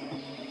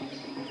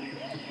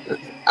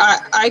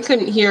 I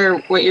couldn't hear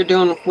what you're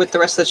doing with the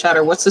rest of the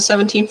chatter. What's the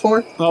 17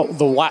 for? Well,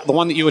 the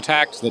one that you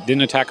attacked that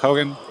didn't attack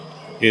Hogan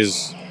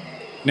is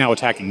now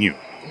attacking you.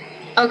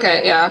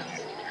 Okay, yeah.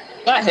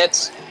 That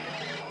hits.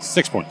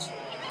 6 points.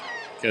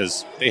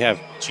 Because they have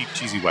cheap,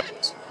 cheesy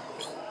weapons.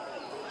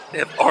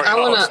 I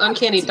want to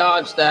uncanny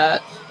dodge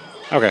that.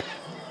 Okay.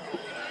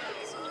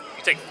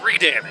 You take 3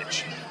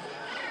 damage.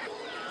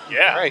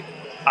 Yeah. Right.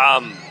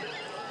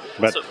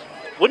 But so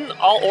wouldn't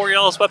all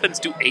Oriola's weapons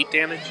do 8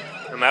 damage,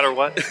 no matter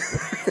what?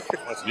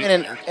 In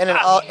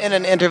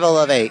an interval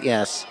of 8,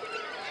 yes.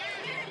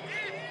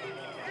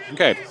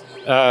 Okay.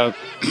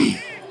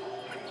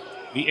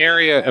 The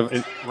area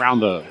around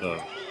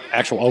the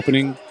actual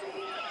opening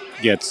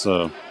gets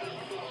it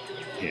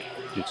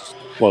just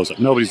blows up.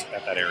 Nobody's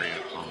at that area,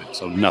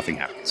 so nothing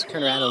happens.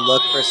 Turn around and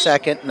look for a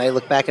second, and I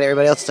look back at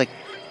everybody else. It's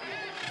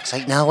looks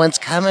like no one's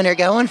coming or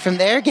going from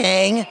there,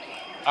 gang.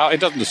 It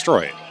doesn't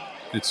destroy it.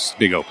 It's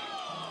big open.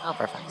 Oh,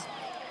 perfect.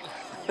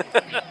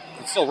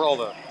 Still roll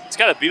the. It's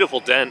got a beautiful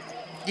dent.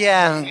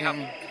 Yeah.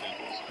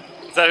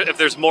 If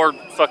there's more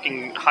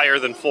fucking higher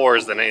than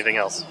 4s than anything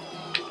else.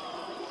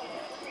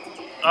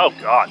 Oh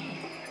god,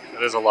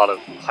 that is a lot of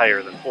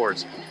higher than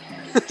 4s.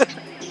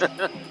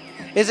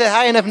 Is it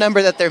high enough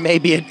number that there may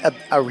be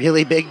a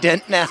really big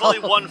dent now? There's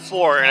only 1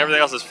 4, and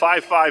everything else is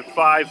 5, 5,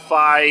 5,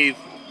 5,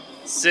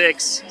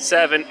 6,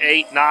 7,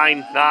 8,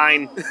 9,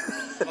 9.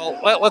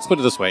 Well, let's put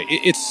it this way: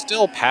 it's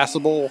still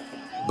passable,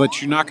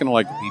 but you're not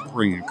going to be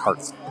pouring a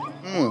cart.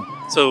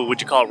 So,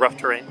 would you call it rough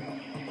terrain?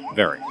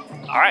 Very.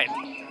 All right.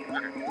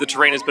 The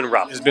terrain has been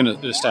rough. It's been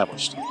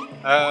established.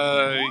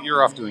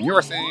 You're off doing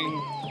your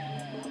thing.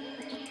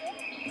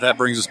 That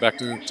brings us back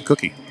to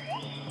Cookie.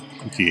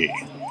 Cookie.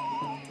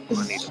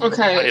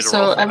 Okay,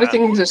 so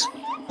everything's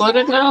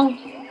exploded now?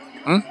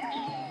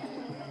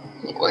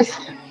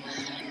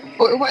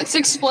 What's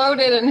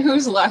exploded and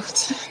who's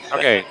left?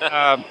 Okay,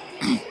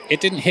 it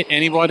didn't hit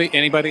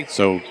anybody,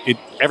 so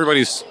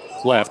everybody's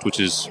left, which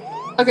is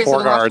okay, 4 so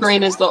the guards. left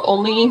terrain is the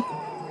only...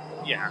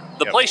 Yeah,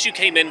 the place you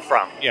came in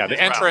from. Yeah, the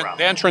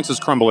entrance is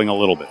crumbling a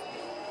little bit.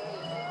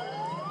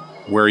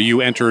 Where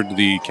you entered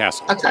the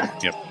castle. Okay.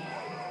 Yep.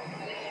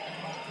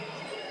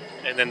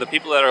 And then the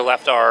people that are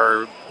left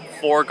are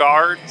 4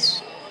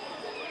 guards.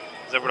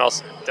 Has everyone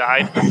else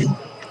died?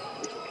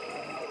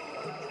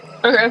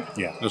 Okay.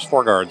 Yeah, there's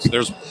 4 guards.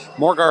 There's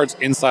more guards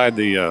inside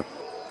the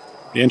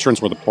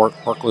entrance where the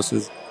porkless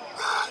is.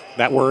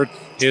 That word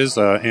is,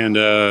 but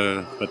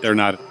they're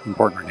not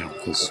important right now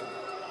because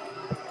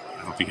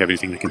I don't think you have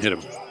anything that can hit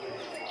them.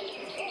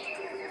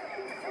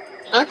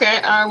 Okay,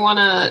 I want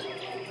to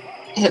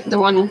hit the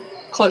one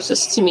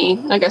closest to me.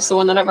 I guess the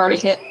one that I've already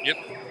hit. Yep.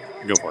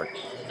 Go for it.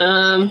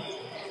 And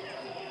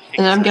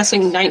I'm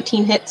guessing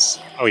 19 hits.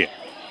 Oh, yeah.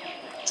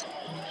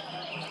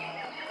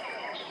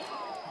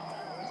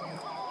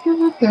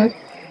 Okay.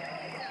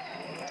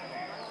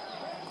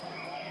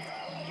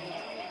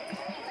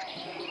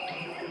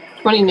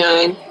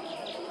 $29.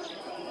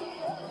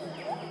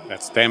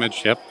 That's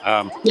damage, yep.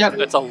 Yep.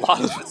 That's a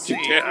lot of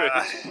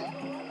damage.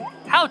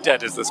 How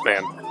dead is this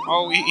man?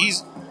 Oh, he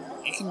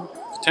can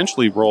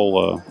potentially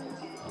roll a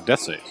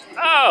death save.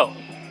 Oh,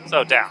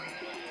 so down.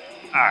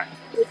 All right.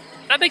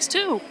 That makes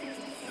 2.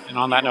 And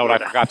on that note, I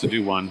forgot to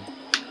do one.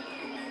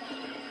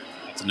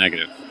 That's a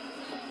negative.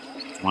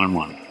 It's 1 and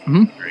 1.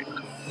 Mm-hmm. Great.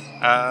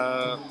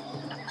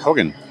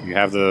 Hogan, you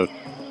have the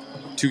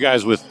 2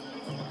 guys with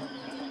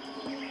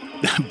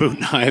boot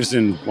knives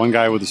and 1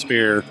 guy with a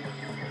spear.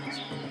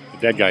 The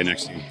dead guy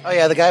next to you. Oh,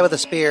 yeah, the guy with the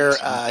spear,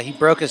 he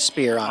broke his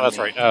spear on Oh, that's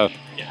me. right.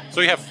 Yeah.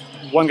 So you have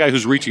 1 guy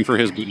who's reaching for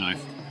his boot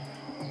knife.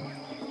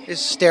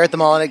 Just stare at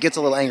them all, and it gets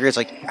a little angry. It's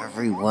like,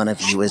 every one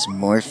of you is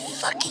more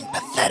fucking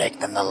pathetic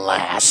than the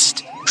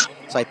last.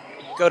 So I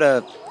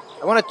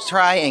want to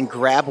try and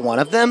grab one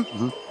of them,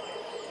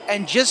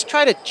 and just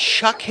try to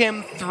chuck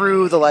him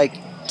through the,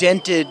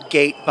 dented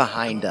gate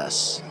behind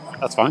us.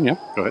 That's fine, yeah.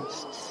 Go ahead.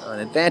 So an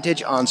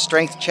advantage on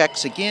strength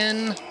checks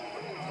again.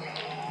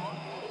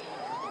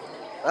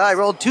 Well, I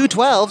rolled 2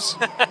 12s.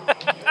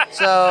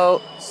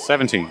 So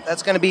 17.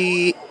 that's going to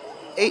be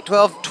 8,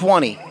 12,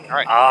 20. All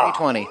right. Dirty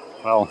 20.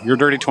 Well, your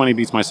dirty 20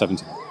 beats my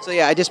 17. So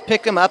yeah, I just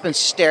pick him up and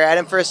stare at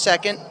him for a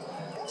second.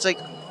 It's like,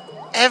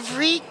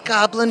 every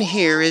goblin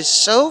here is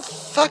so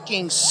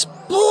fucking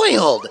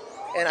spoiled.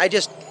 And I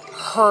just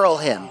hurl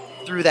him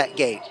through that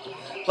gate.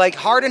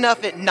 Hard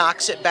enough it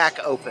knocks it back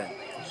open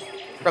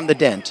from the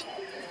dent.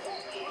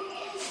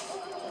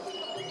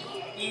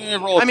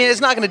 I mean,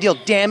 it's not going to deal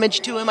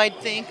damage to him, I'd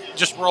think.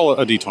 Just roll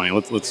a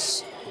d20.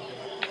 Let's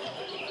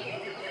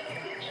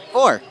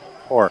 4.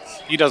 4.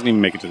 He doesn't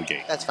even make it to the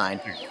gate. That's fine.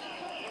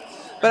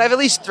 But I've at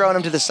least thrown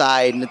him to the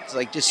side, and it's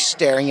just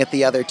staring at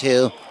the other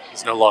 2.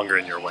 He's no longer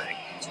in your way.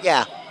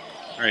 Yeah.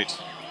 All right.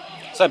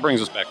 So that brings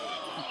us back.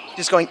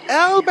 Just going,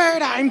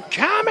 Elbert, I'm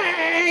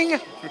coming!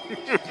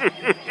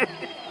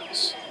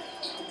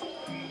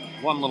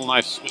 1 little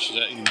knife swishes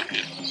at you.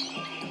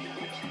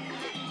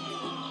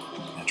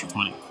 Natural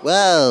 20.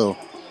 Whoa.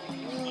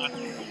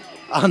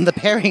 On the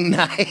paring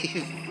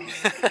knife.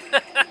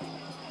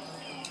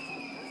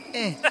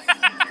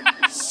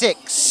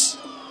 6.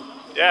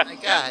 Yeah. My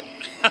God.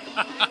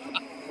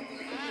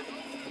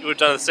 You would have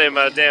done the same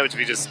amount of damage if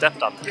you just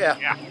stepped on him.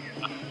 Yeah.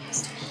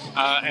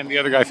 And the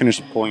other guy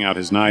finishes pulling out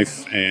his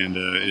knife and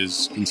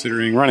is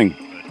considering running.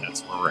 But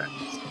that's where we're at.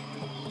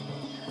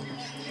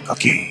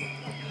 Okay.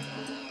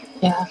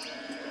 Yeah.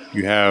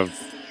 You have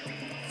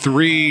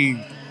 3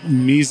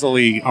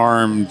 measly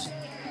armed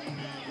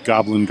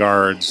goblin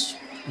guards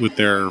with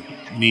their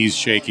knees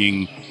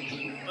shaking.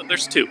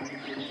 There's 2.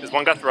 Because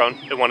 1 got thrown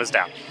and 1 is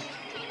down.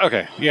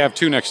 Okay, you have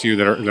 2 next to you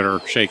that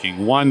are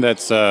shaking. One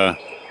that's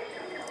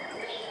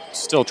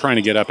still trying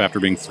to get up after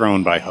being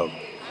thrown by Hogan.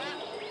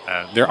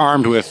 They're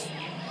armed with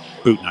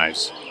boot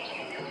knives.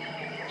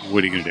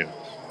 What are you gonna do?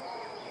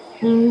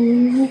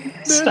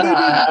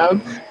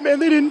 Stop. Man,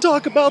 they didn't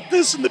talk about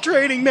this in the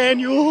training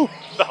manual.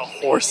 The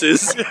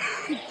horses.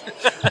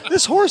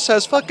 This horse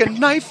has fucking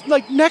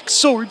neck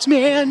swords,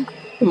 man.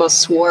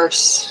 Almost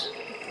worse.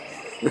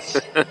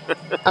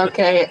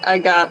 Okay, I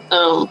got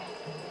a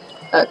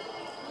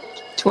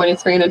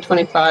 23 and a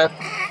 25.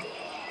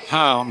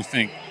 Let me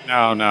think.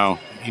 No.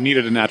 He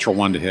needed a natural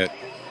 1 to hit.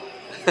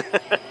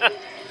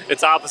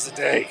 It's opposite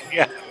day.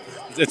 Yeah.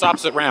 It's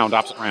opposite round.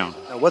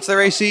 Now, what's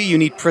their AC? You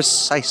need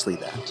precisely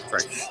that.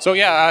 Right. So,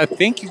 yeah, I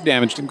think you've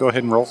damaged him. Go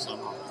ahead and roll some.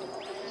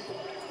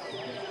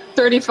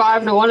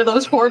 35 to one of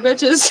those poor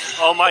bitches.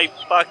 Oh my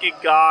fucking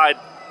God.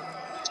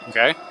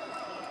 Okay.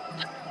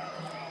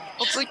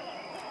 It's like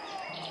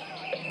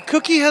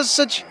Cookie has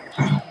such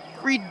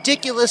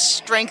ridiculous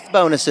strength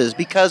bonuses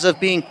because of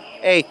being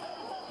a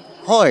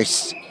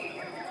horse,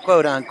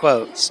 quote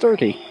unquote.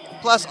 Sturdy.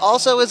 Plus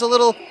also is a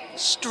little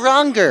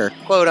stronger,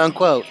 quote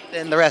unquote,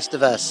 than the rest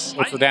of us.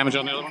 What's the damage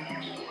on the other one?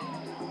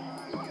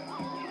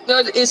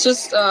 No, it's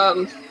just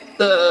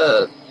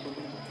the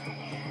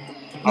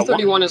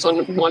 31 is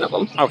on one of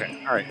them.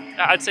 Okay, all right.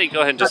 I'd say go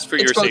ahead and just for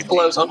your It's both safety.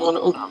 blows on one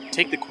of them.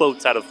 Take the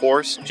quotes out of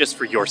horse just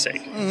for your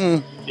sake.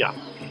 Mm-hmm. Yeah.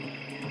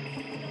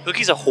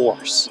 Cookie's a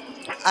horse.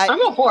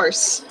 I'm a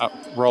horse.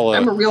 Roll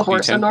I'm a real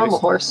horse, D10, a normal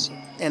please. horse.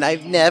 And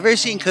I've never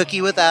seen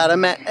Cookie without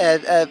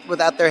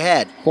without their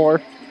head.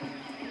 4.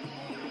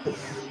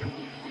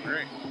 All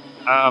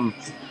right.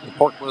 The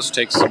porpoise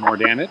takes some more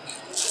damage.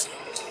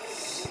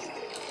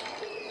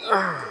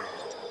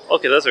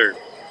 Okay, those are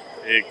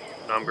big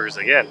numbers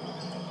again.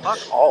 Fuck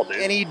all, dude.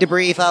 Any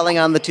debris falling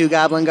on the 2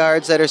 goblin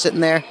guards that are sitting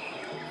there?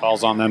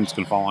 Falls on them, it's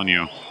going to fall on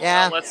you.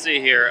 Yeah. Let's see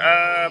here.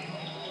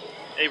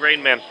 Hey,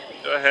 Rain Man,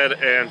 go ahead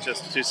and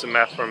just do some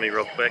math for me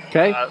real quick.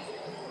 Okay. I'm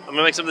going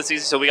to make some of this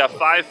easy. So we got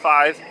 5,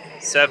 5,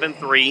 7,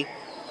 3,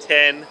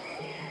 10,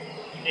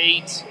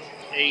 8,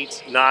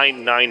 8,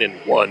 9, 9, and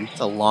 1. It's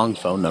a long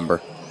phone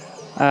number.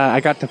 I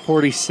got to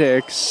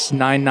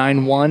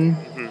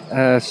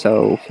 46,991.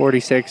 So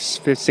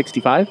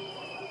 46,65.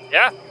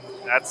 Yeah,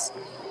 that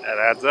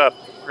adds up.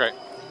 Right.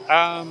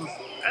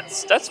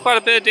 That's quite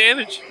a bit of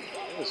damage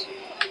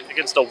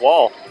against a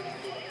wall.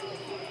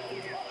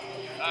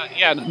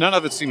 Yeah, none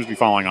of it seems to be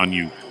falling on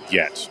you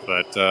yet,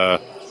 but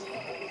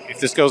if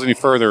this goes any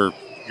further,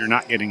 you're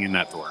not getting in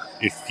that door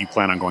if you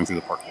plan on going through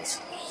the portals.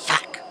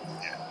 Fuck.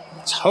 Yeah.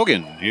 It's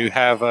Hogan. You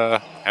have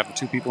the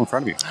two people in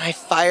front of you. I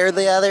fire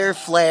the other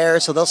flare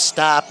so they'll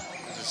stop.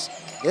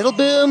 Little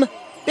boom,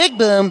 big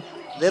boom.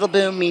 Little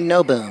boom mean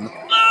no boom.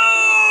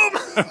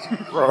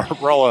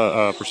 Roll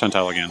a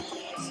percentile again.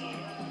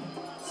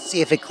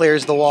 See if it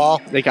clears the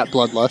wall. They got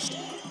bloodlust.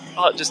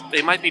 Oh,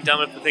 they might be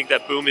dumb if they think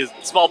that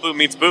small boom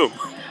means boom.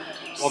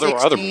 Well, there were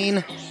other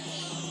 16.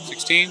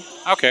 16?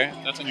 Okay,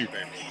 that's in your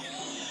favor.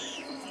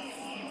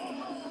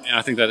 And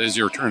I think that is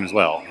your turn as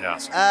well.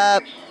 Yes.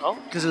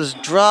 Because it was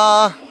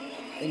draw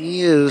and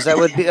use. That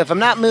would be if I'm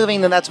not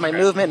moving, then that's my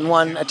movement and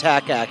one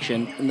attack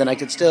action, and then I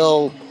could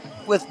still,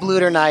 with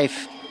blooter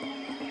knife,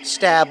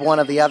 stab one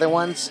of the other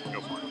ones.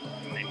 Go for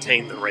it.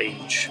 Maintain the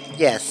rage.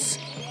 Yes.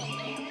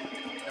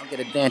 Don't get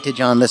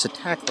advantage on this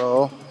attack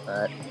roll,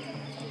 but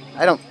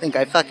I don't think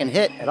I fucking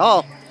hit at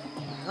all.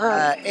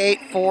 8,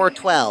 4,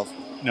 12.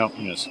 No,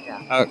 you miss.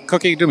 Yeah.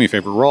 Cookie, do me a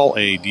favor. Roll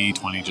a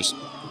d20 just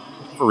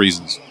for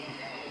reasons.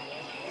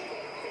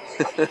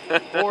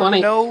 20.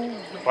 No.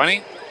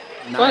 20?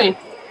 20.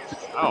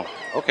 Oh,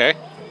 okay.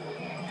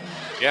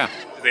 Yeah.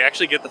 Did they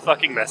actually get the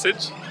fucking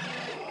message?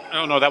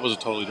 No, that was a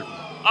totally different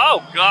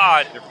Oh,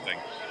 God. different thing.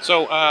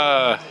 So,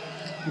 I'm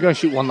going to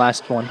shoot one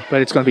last one,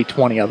 but it's going to be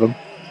 20 of them.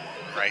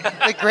 right.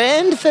 The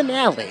grand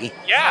finale.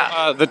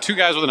 Yeah. The two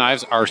guys with the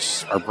knives are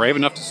brave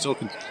enough to still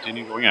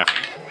continue going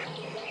after you.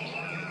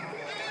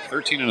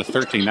 13 and a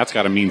 13, that's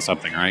got to mean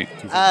something, right?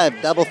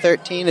 Double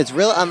 13 is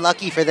real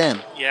unlucky for them.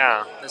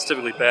 Yeah, that's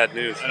typically bad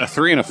news. And a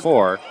 3 and a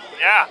 4.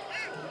 Yeah.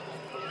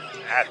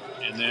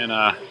 And then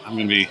I'm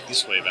going to be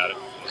this way about it,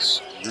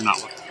 because you're not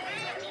looking.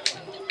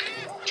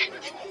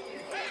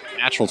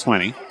 Natural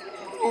 20.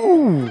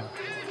 Ooh.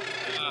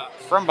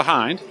 From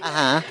behind.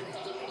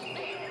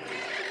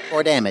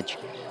 4 damage.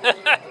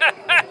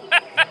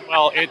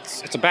 Well,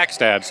 it's a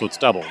backstab, so it's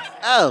doubled.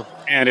 Oh.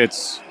 And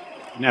it's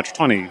natural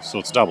 20, so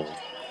it's doubled.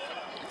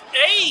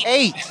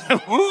 8!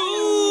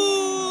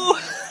 Woo!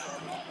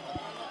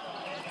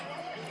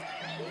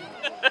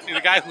 See, the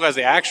guy who has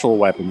the actual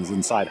weapon is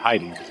inside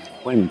hiding because he's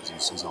complaining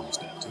because he's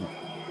almost dead, too.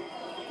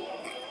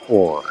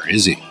 Or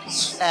is he?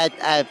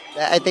 I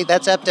think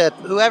that's up to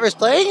whoever's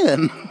playing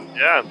them.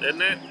 Yeah,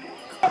 isn't it?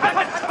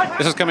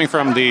 This is coming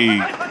from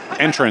the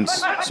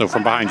entrance, so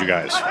from behind you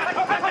guys.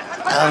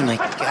 Oh my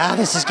god,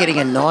 this is getting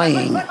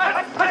annoying.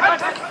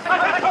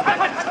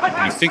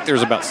 I think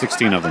there's about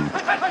 16 of them.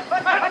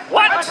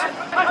 What?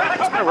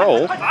 That's my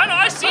roll. I know,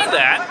 I see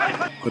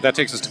that. But that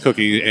takes us to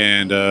Cookie,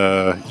 and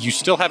you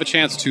still have a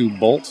chance to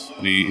bolt.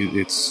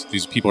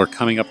 These people are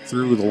coming up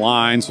through the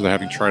line, so they're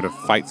having to try to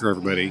fight through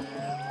everybody.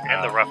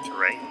 And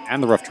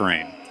the rough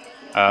terrain.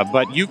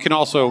 But you can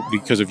also,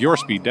 because of your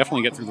speed,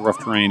 definitely get through the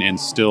rough terrain and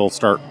still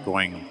start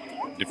going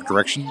a different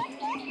direction,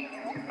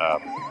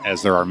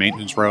 as there are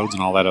maintenance roads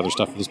and all that other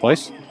stuff for this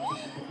place.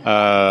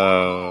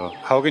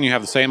 Hogan, you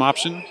have the same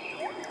option.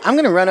 I'm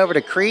going to run over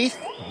to Creeth,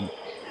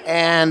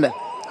 and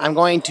I'm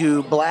going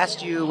to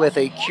blast you with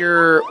a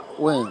Cure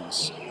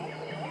Wounds.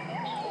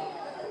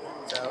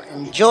 So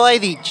enjoy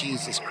the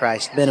Jesus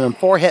Christ minimum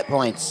 4 hit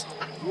points.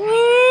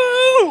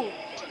 Woo!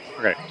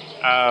 Okay.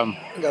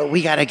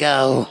 We gotta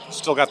go.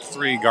 Still got the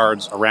 3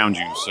 guards around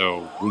you,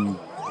 so when you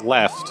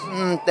left...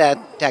 That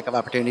attack of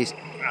opportunities.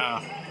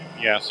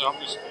 Yeah, so I'm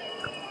just...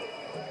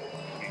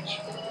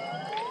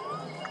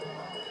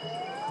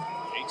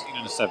 18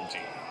 and a 17.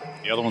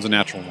 The other one's a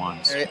natural 1.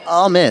 They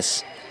all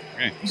miss.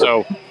 Okay,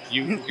 so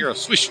you hear a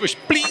swish, swish,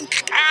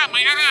 blink,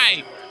 my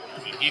eye!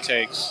 And he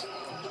takes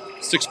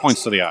 6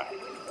 points to the eye.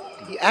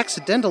 He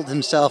accidentaled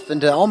himself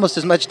into almost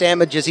as much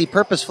damage as he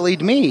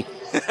purposefully'd me.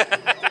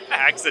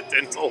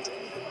 Accidental.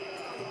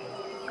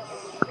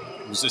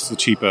 It was just the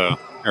cheap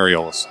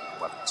Areolas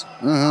weapons.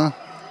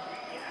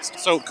 Mm-hmm.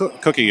 So,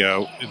 Cookie,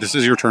 this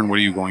is your turn. What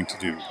are you going to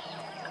do?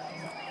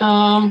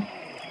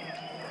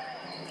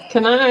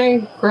 Can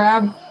I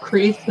grab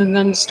Creeth and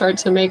then start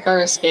to make our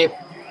escape?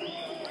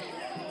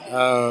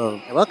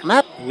 Welcome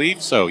up. I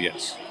believe so,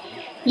 yes.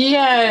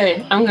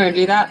 Yay! I'm going to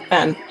do that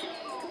then.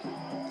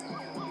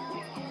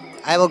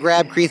 I will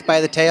grab Creeth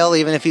by the tail,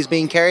 even if he's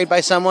being carried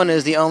by someone,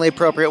 is the only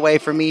appropriate way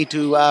for me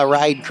to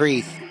ride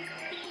Creeth.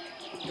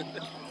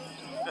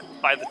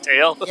 By the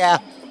tail? Yeah.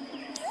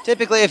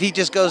 Typically, if he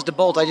just goes to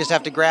bolt, I just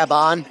have to grab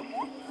on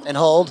and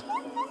hold.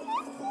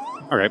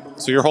 Okay,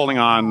 so you're holding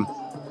on.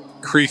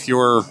 Creeth,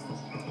 you're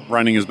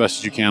running as best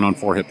as you can on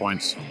 4 hit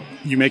points.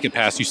 You make it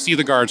past. You see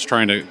the guards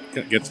trying to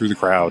get through the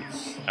crowd.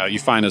 You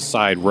find a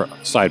side road.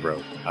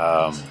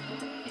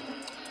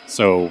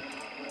 So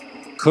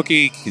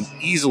Cookie can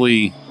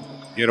easily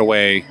get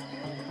away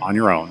on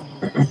your own,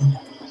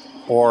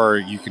 or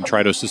you can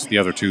try to assist the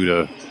other two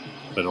to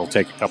but it'll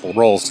take a couple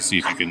rolls to see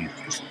if you can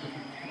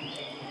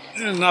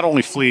not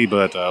only flee,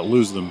 but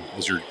lose them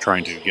as you're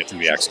trying to get through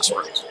the access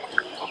roads.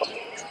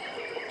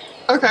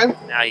 Okay.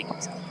 Now you can...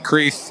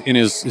 Kreith, in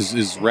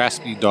his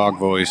raspy dog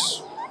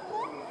voice,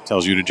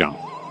 tells you to jump.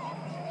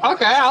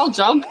 Okay, I'll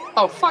jump.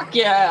 Oh, fuck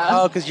yeah.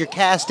 Oh, because you're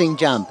casting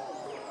jump.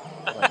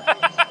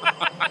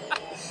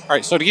 All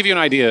right, so to give you an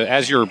idea,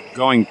 as you're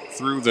going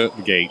through the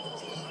gate,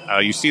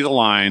 you see the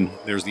line.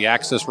 There's the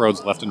access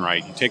roads left and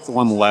right. You take the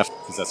one left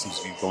because that seems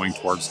to be going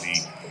towards the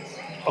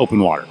open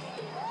water.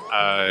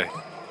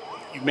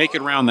 You make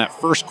it around that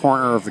first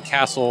corner of the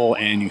castle,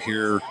 and you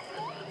hear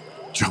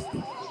jump.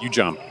 You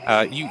jump.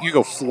 You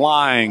go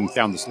flying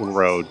down this little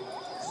road.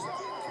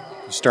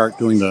 You start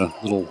doing the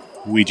little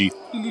Ouija.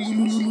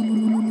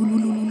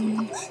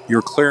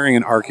 You're clearing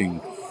and arcing,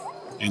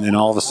 and then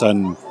all of a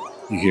sudden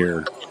you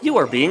hear... You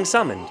are being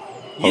summoned.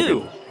 Hogan.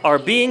 You are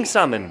being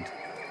summoned.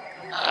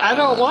 I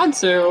don't want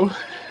to.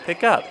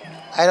 Pick up.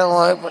 I don't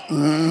want...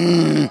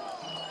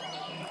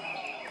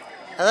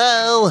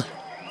 Hello?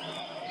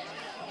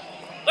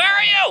 Where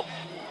are you?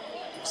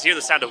 Just hear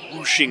the sound of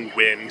whooshing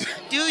wind.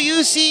 Do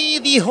you see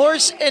the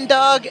horse and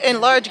dog and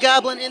large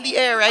goblin in the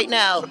air right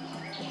now?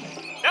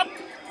 Nope.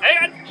 Hang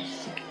on.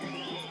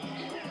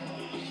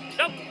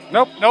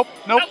 Nope.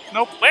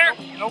 Where?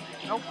 Nope.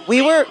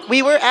 We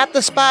were at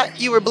the spot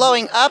you were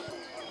blowing up,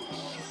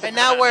 and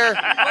now we're...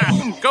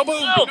 Boom! Go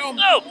boom!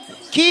 No!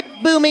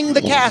 Keep booming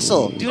the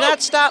castle. Do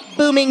not stop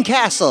booming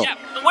castle. Yeah,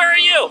 where are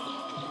you?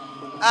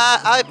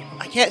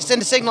 I can't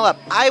send a signal up.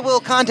 I will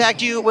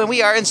contact you when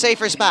we are in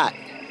safer spot.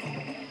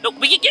 No,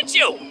 we can get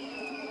you!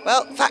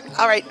 Well, fuck.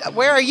 All right,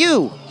 where are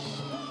you?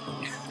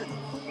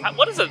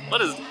 What is...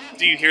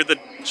 Do you hear the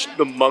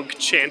monk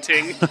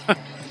chanting?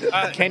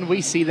 Can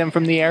we see them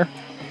from the air?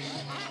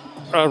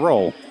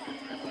 Roll.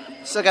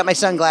 Still got my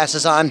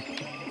sunglasses on.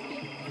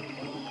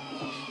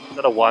 Is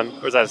that a 1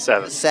 or is that a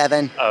 7?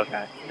 7. Oh,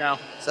 okay. No.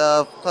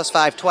 So, plus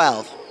 5,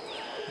 12.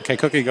 Okay,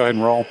 Cookie, go ahead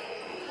and roll.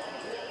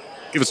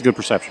 Give us a good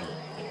perception.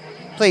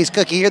 Please,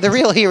 Cookie, you're the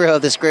real hero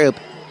of this group.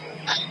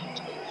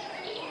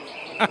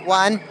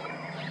 1.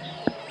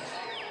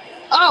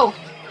 Oh,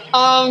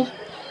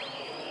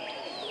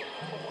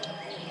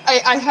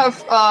 I have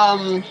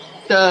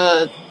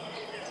the,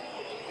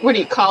 what do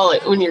you call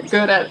it when you're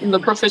good at the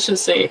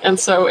proficiency, and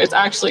so it's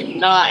actually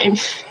 9.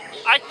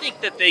 I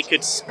think that they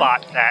could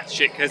spot that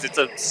shit because it's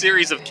a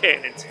series of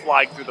cannons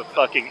flying through the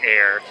fucking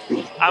air.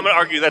 I'm gonna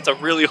argue that's a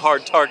really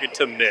hard target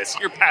to miss.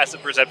 Your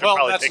passive perception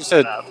probably that's picks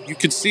just it up. you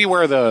could see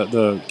where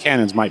the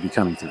cannons might be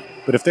coming through.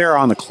 But if they're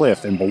on the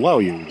cliff and below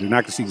you, you're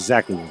not going to see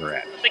exactly where they're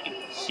at. They can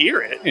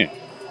hear it. Yeah.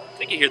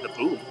 They can hear the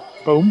boom.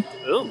 Boom.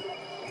 Boom.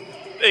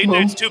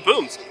 There's 2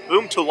 booms.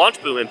 Boom to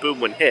launch boom and boom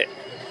when hit.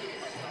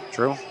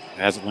 True.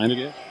 Has it landed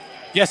yet?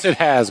 Yes, it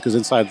has, because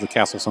inside the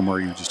castle somewhere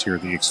you just hear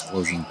the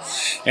explosion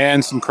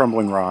and some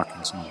crumbling rock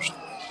and some other stuff.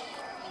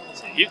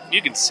 So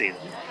you can see them,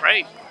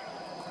 right?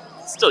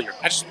 Still,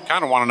 I just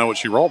kind of want to know what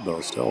she rolled,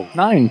 though, still.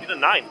 9. Get a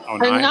 9. Oh, A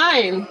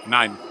 9.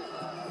 9.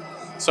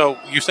 So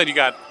you said you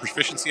got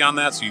proficiency on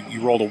that, so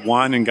you rolled a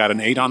 1 and got an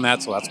 8 on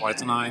that, so that's why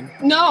it's a 9?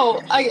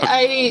 No,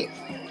 I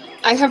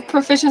have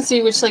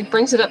proficiency, which like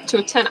brings it up to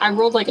a 10. I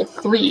rolled like a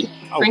 3,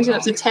 brings it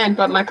up to 10,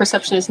 but my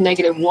perception is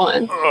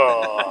 -1.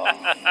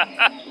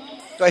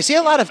 Do I see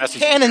a lot of That's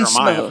cannon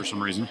Jeremiah smoke? for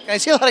some reason. I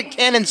see a lot of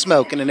cannon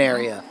smoke in an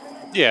area.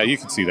 Yeah, you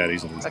can see that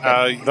easily.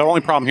 Okay. The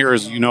only problem here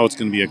is it's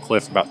going to be a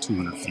cliff about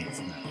 200 feet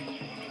from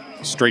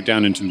there. Straight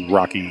down into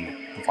rocky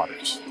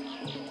waters.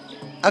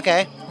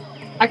 Okay.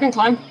 I can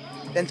climb.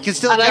 Then you can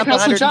still And I jump can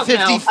also jump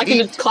 150 now. feet. I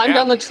can just climb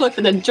down the cliff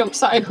and then jump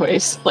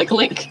sideways, like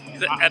Link.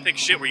 The epic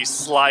shit where you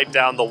slide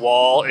down the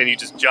wall and you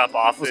just jump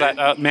off Was it.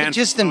 that Man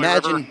Just from Snowy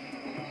imagine. River?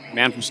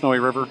 Man from Snowy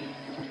River?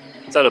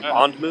 Is that a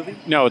Bond movie?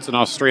 No, it's an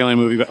Australian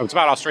movie. But it's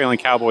about Australian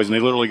cowboys, and they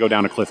literally go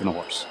down a cliff in a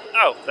horse.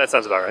 Oh, that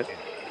sounds about right.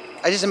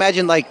 I just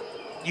imagine, like,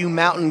 you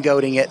mountain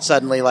goating it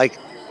suddenly, like,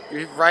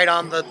 you're right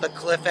on the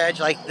cliff edge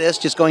like this,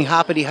 just going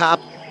hoppity-hop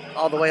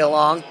all the way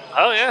along.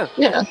 Oh, yeah.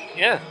 Yeah.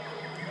 Yeah.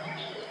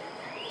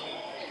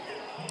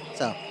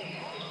 So,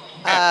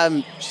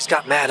 She's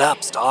got mad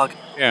ups, dog.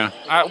 Yeah.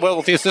 Well,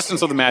 with the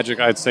assistance of the magic,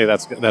 I'd say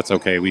that's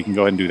okay. We can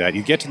go ahead and do that.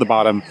 You get to the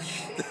bottom.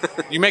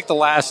 You make the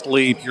last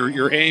leap.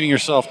 You're aiming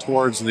yourself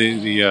towards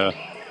the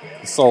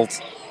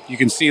salt. You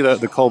can see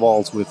the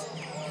kobolds with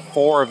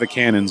 4 of the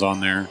cannons on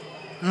there.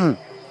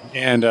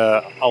 And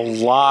a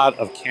lot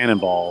of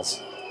cannonballs.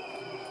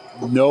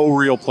 No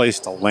real place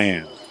to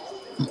land.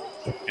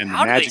 And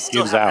How the do they magic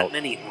still gives have out. that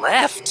many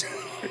left?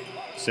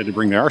 Said to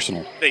bring the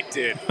arsenal. They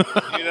did.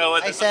 You know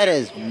what? I said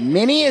as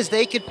many as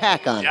they could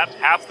pack on. Yep,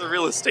 half the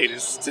real estate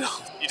is still...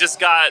 You just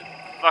got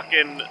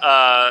fucking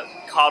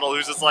Coddle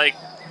who's just like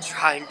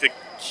trying to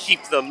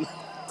keep them.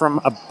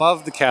 From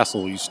above the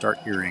castle, you start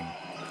hearing...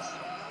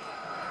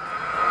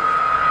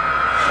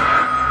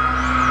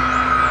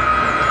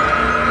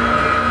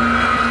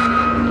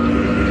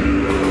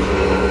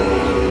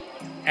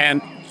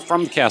 And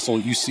from the castle,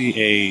 you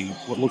see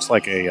what looks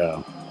like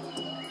a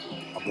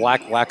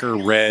black lacquer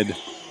red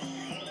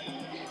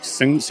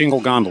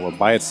single gondola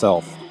by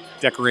itself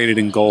decorated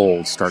in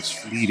gold, starts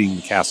fleeing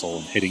the castle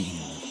and hitting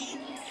him.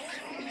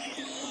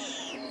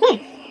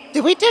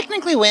 Did we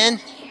technically win?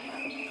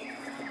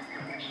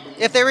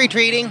 If they're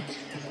retreating?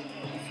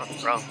 From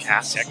the wrong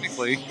castle.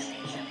 Technically.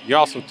 You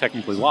also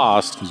technically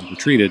lost because you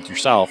retreated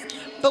yourself.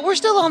 But we're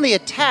still on the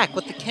attack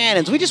with the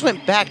cannons. We just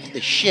went back to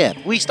the ship.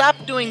 We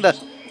stopped doing the...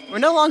 We're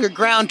no longer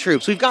ground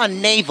troops. We've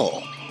gone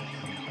naval.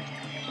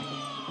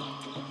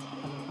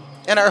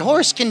 And our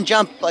horse can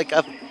jump like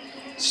a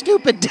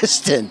stupid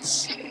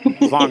distance.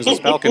 As long as the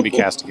spell can be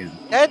cast again.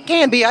 That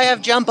can be. I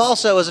have jump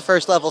also as a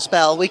first level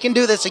spell. We can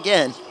do this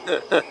again.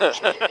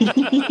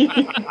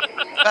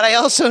 But I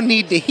also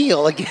need to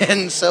heal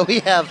again, so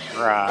we have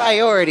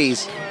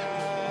priorities.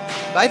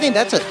 But I think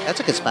that's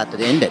a good spot to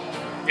end it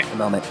at the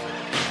moment.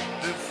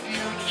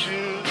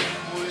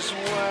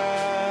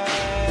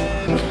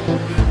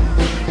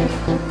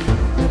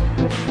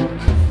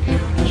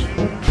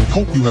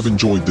 Hope you have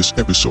enjoyed this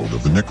episode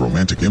of the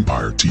Necromantic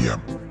Empire TM.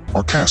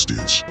 Our cast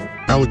is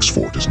Alex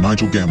Fort as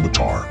Nigel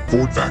Gambatar,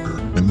 Ford Vacker,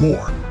 and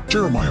more.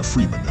 Jeremiah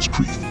Freeman as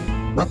Creeth,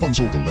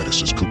 Rapunzel the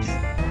Lettuce as Cookie,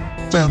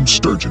 Sam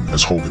Sturgeon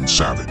as Hogan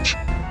Savage,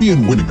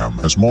 Ian Winningham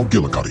as Maul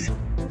Gillicuddy,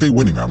 Kay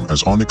Winningham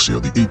as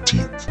Onyxia the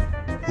 18th.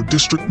 Our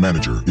district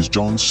manager is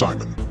John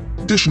Simon.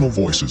 Additional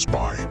voices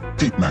by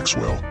Kate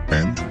Maxwell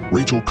and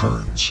Rachel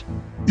Kearns.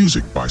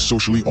 Music by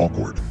Socially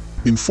Awkward.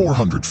 In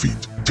 400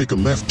 feet, take a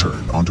left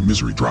turn onto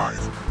Misery Drive.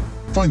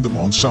 Find them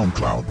on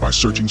SoundCloud by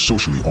searching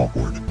Socially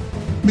Awkward.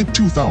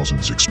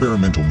 Mid-2000s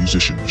experimental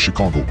musician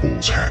Chicago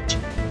Bulls hat.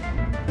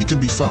 He can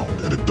be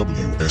found at a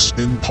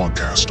WSN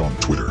Podcast on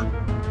Twitter.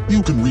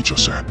 You can reach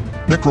us at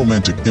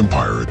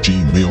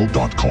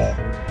necromanticempire@gmail.com.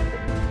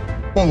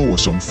 Follow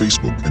us on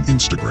Facebook and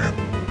Instagram.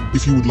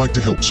 If you would like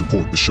to help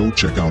support the show,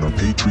 check out our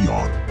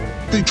Patreon.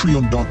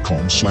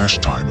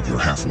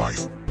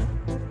 Patreon.com/timeofyourhalf-life.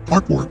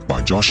 Artwork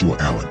by Joshua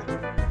Allen.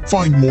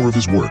 Find more of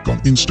his work on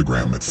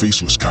Instagram at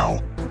Faceless Cow.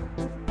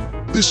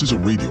 This is a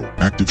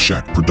Radioactive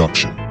Shack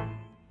production.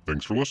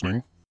 Thanks for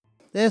listening.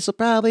 This'll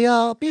probably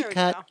all be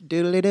cut.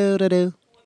 Doodly-doo-doo-doo.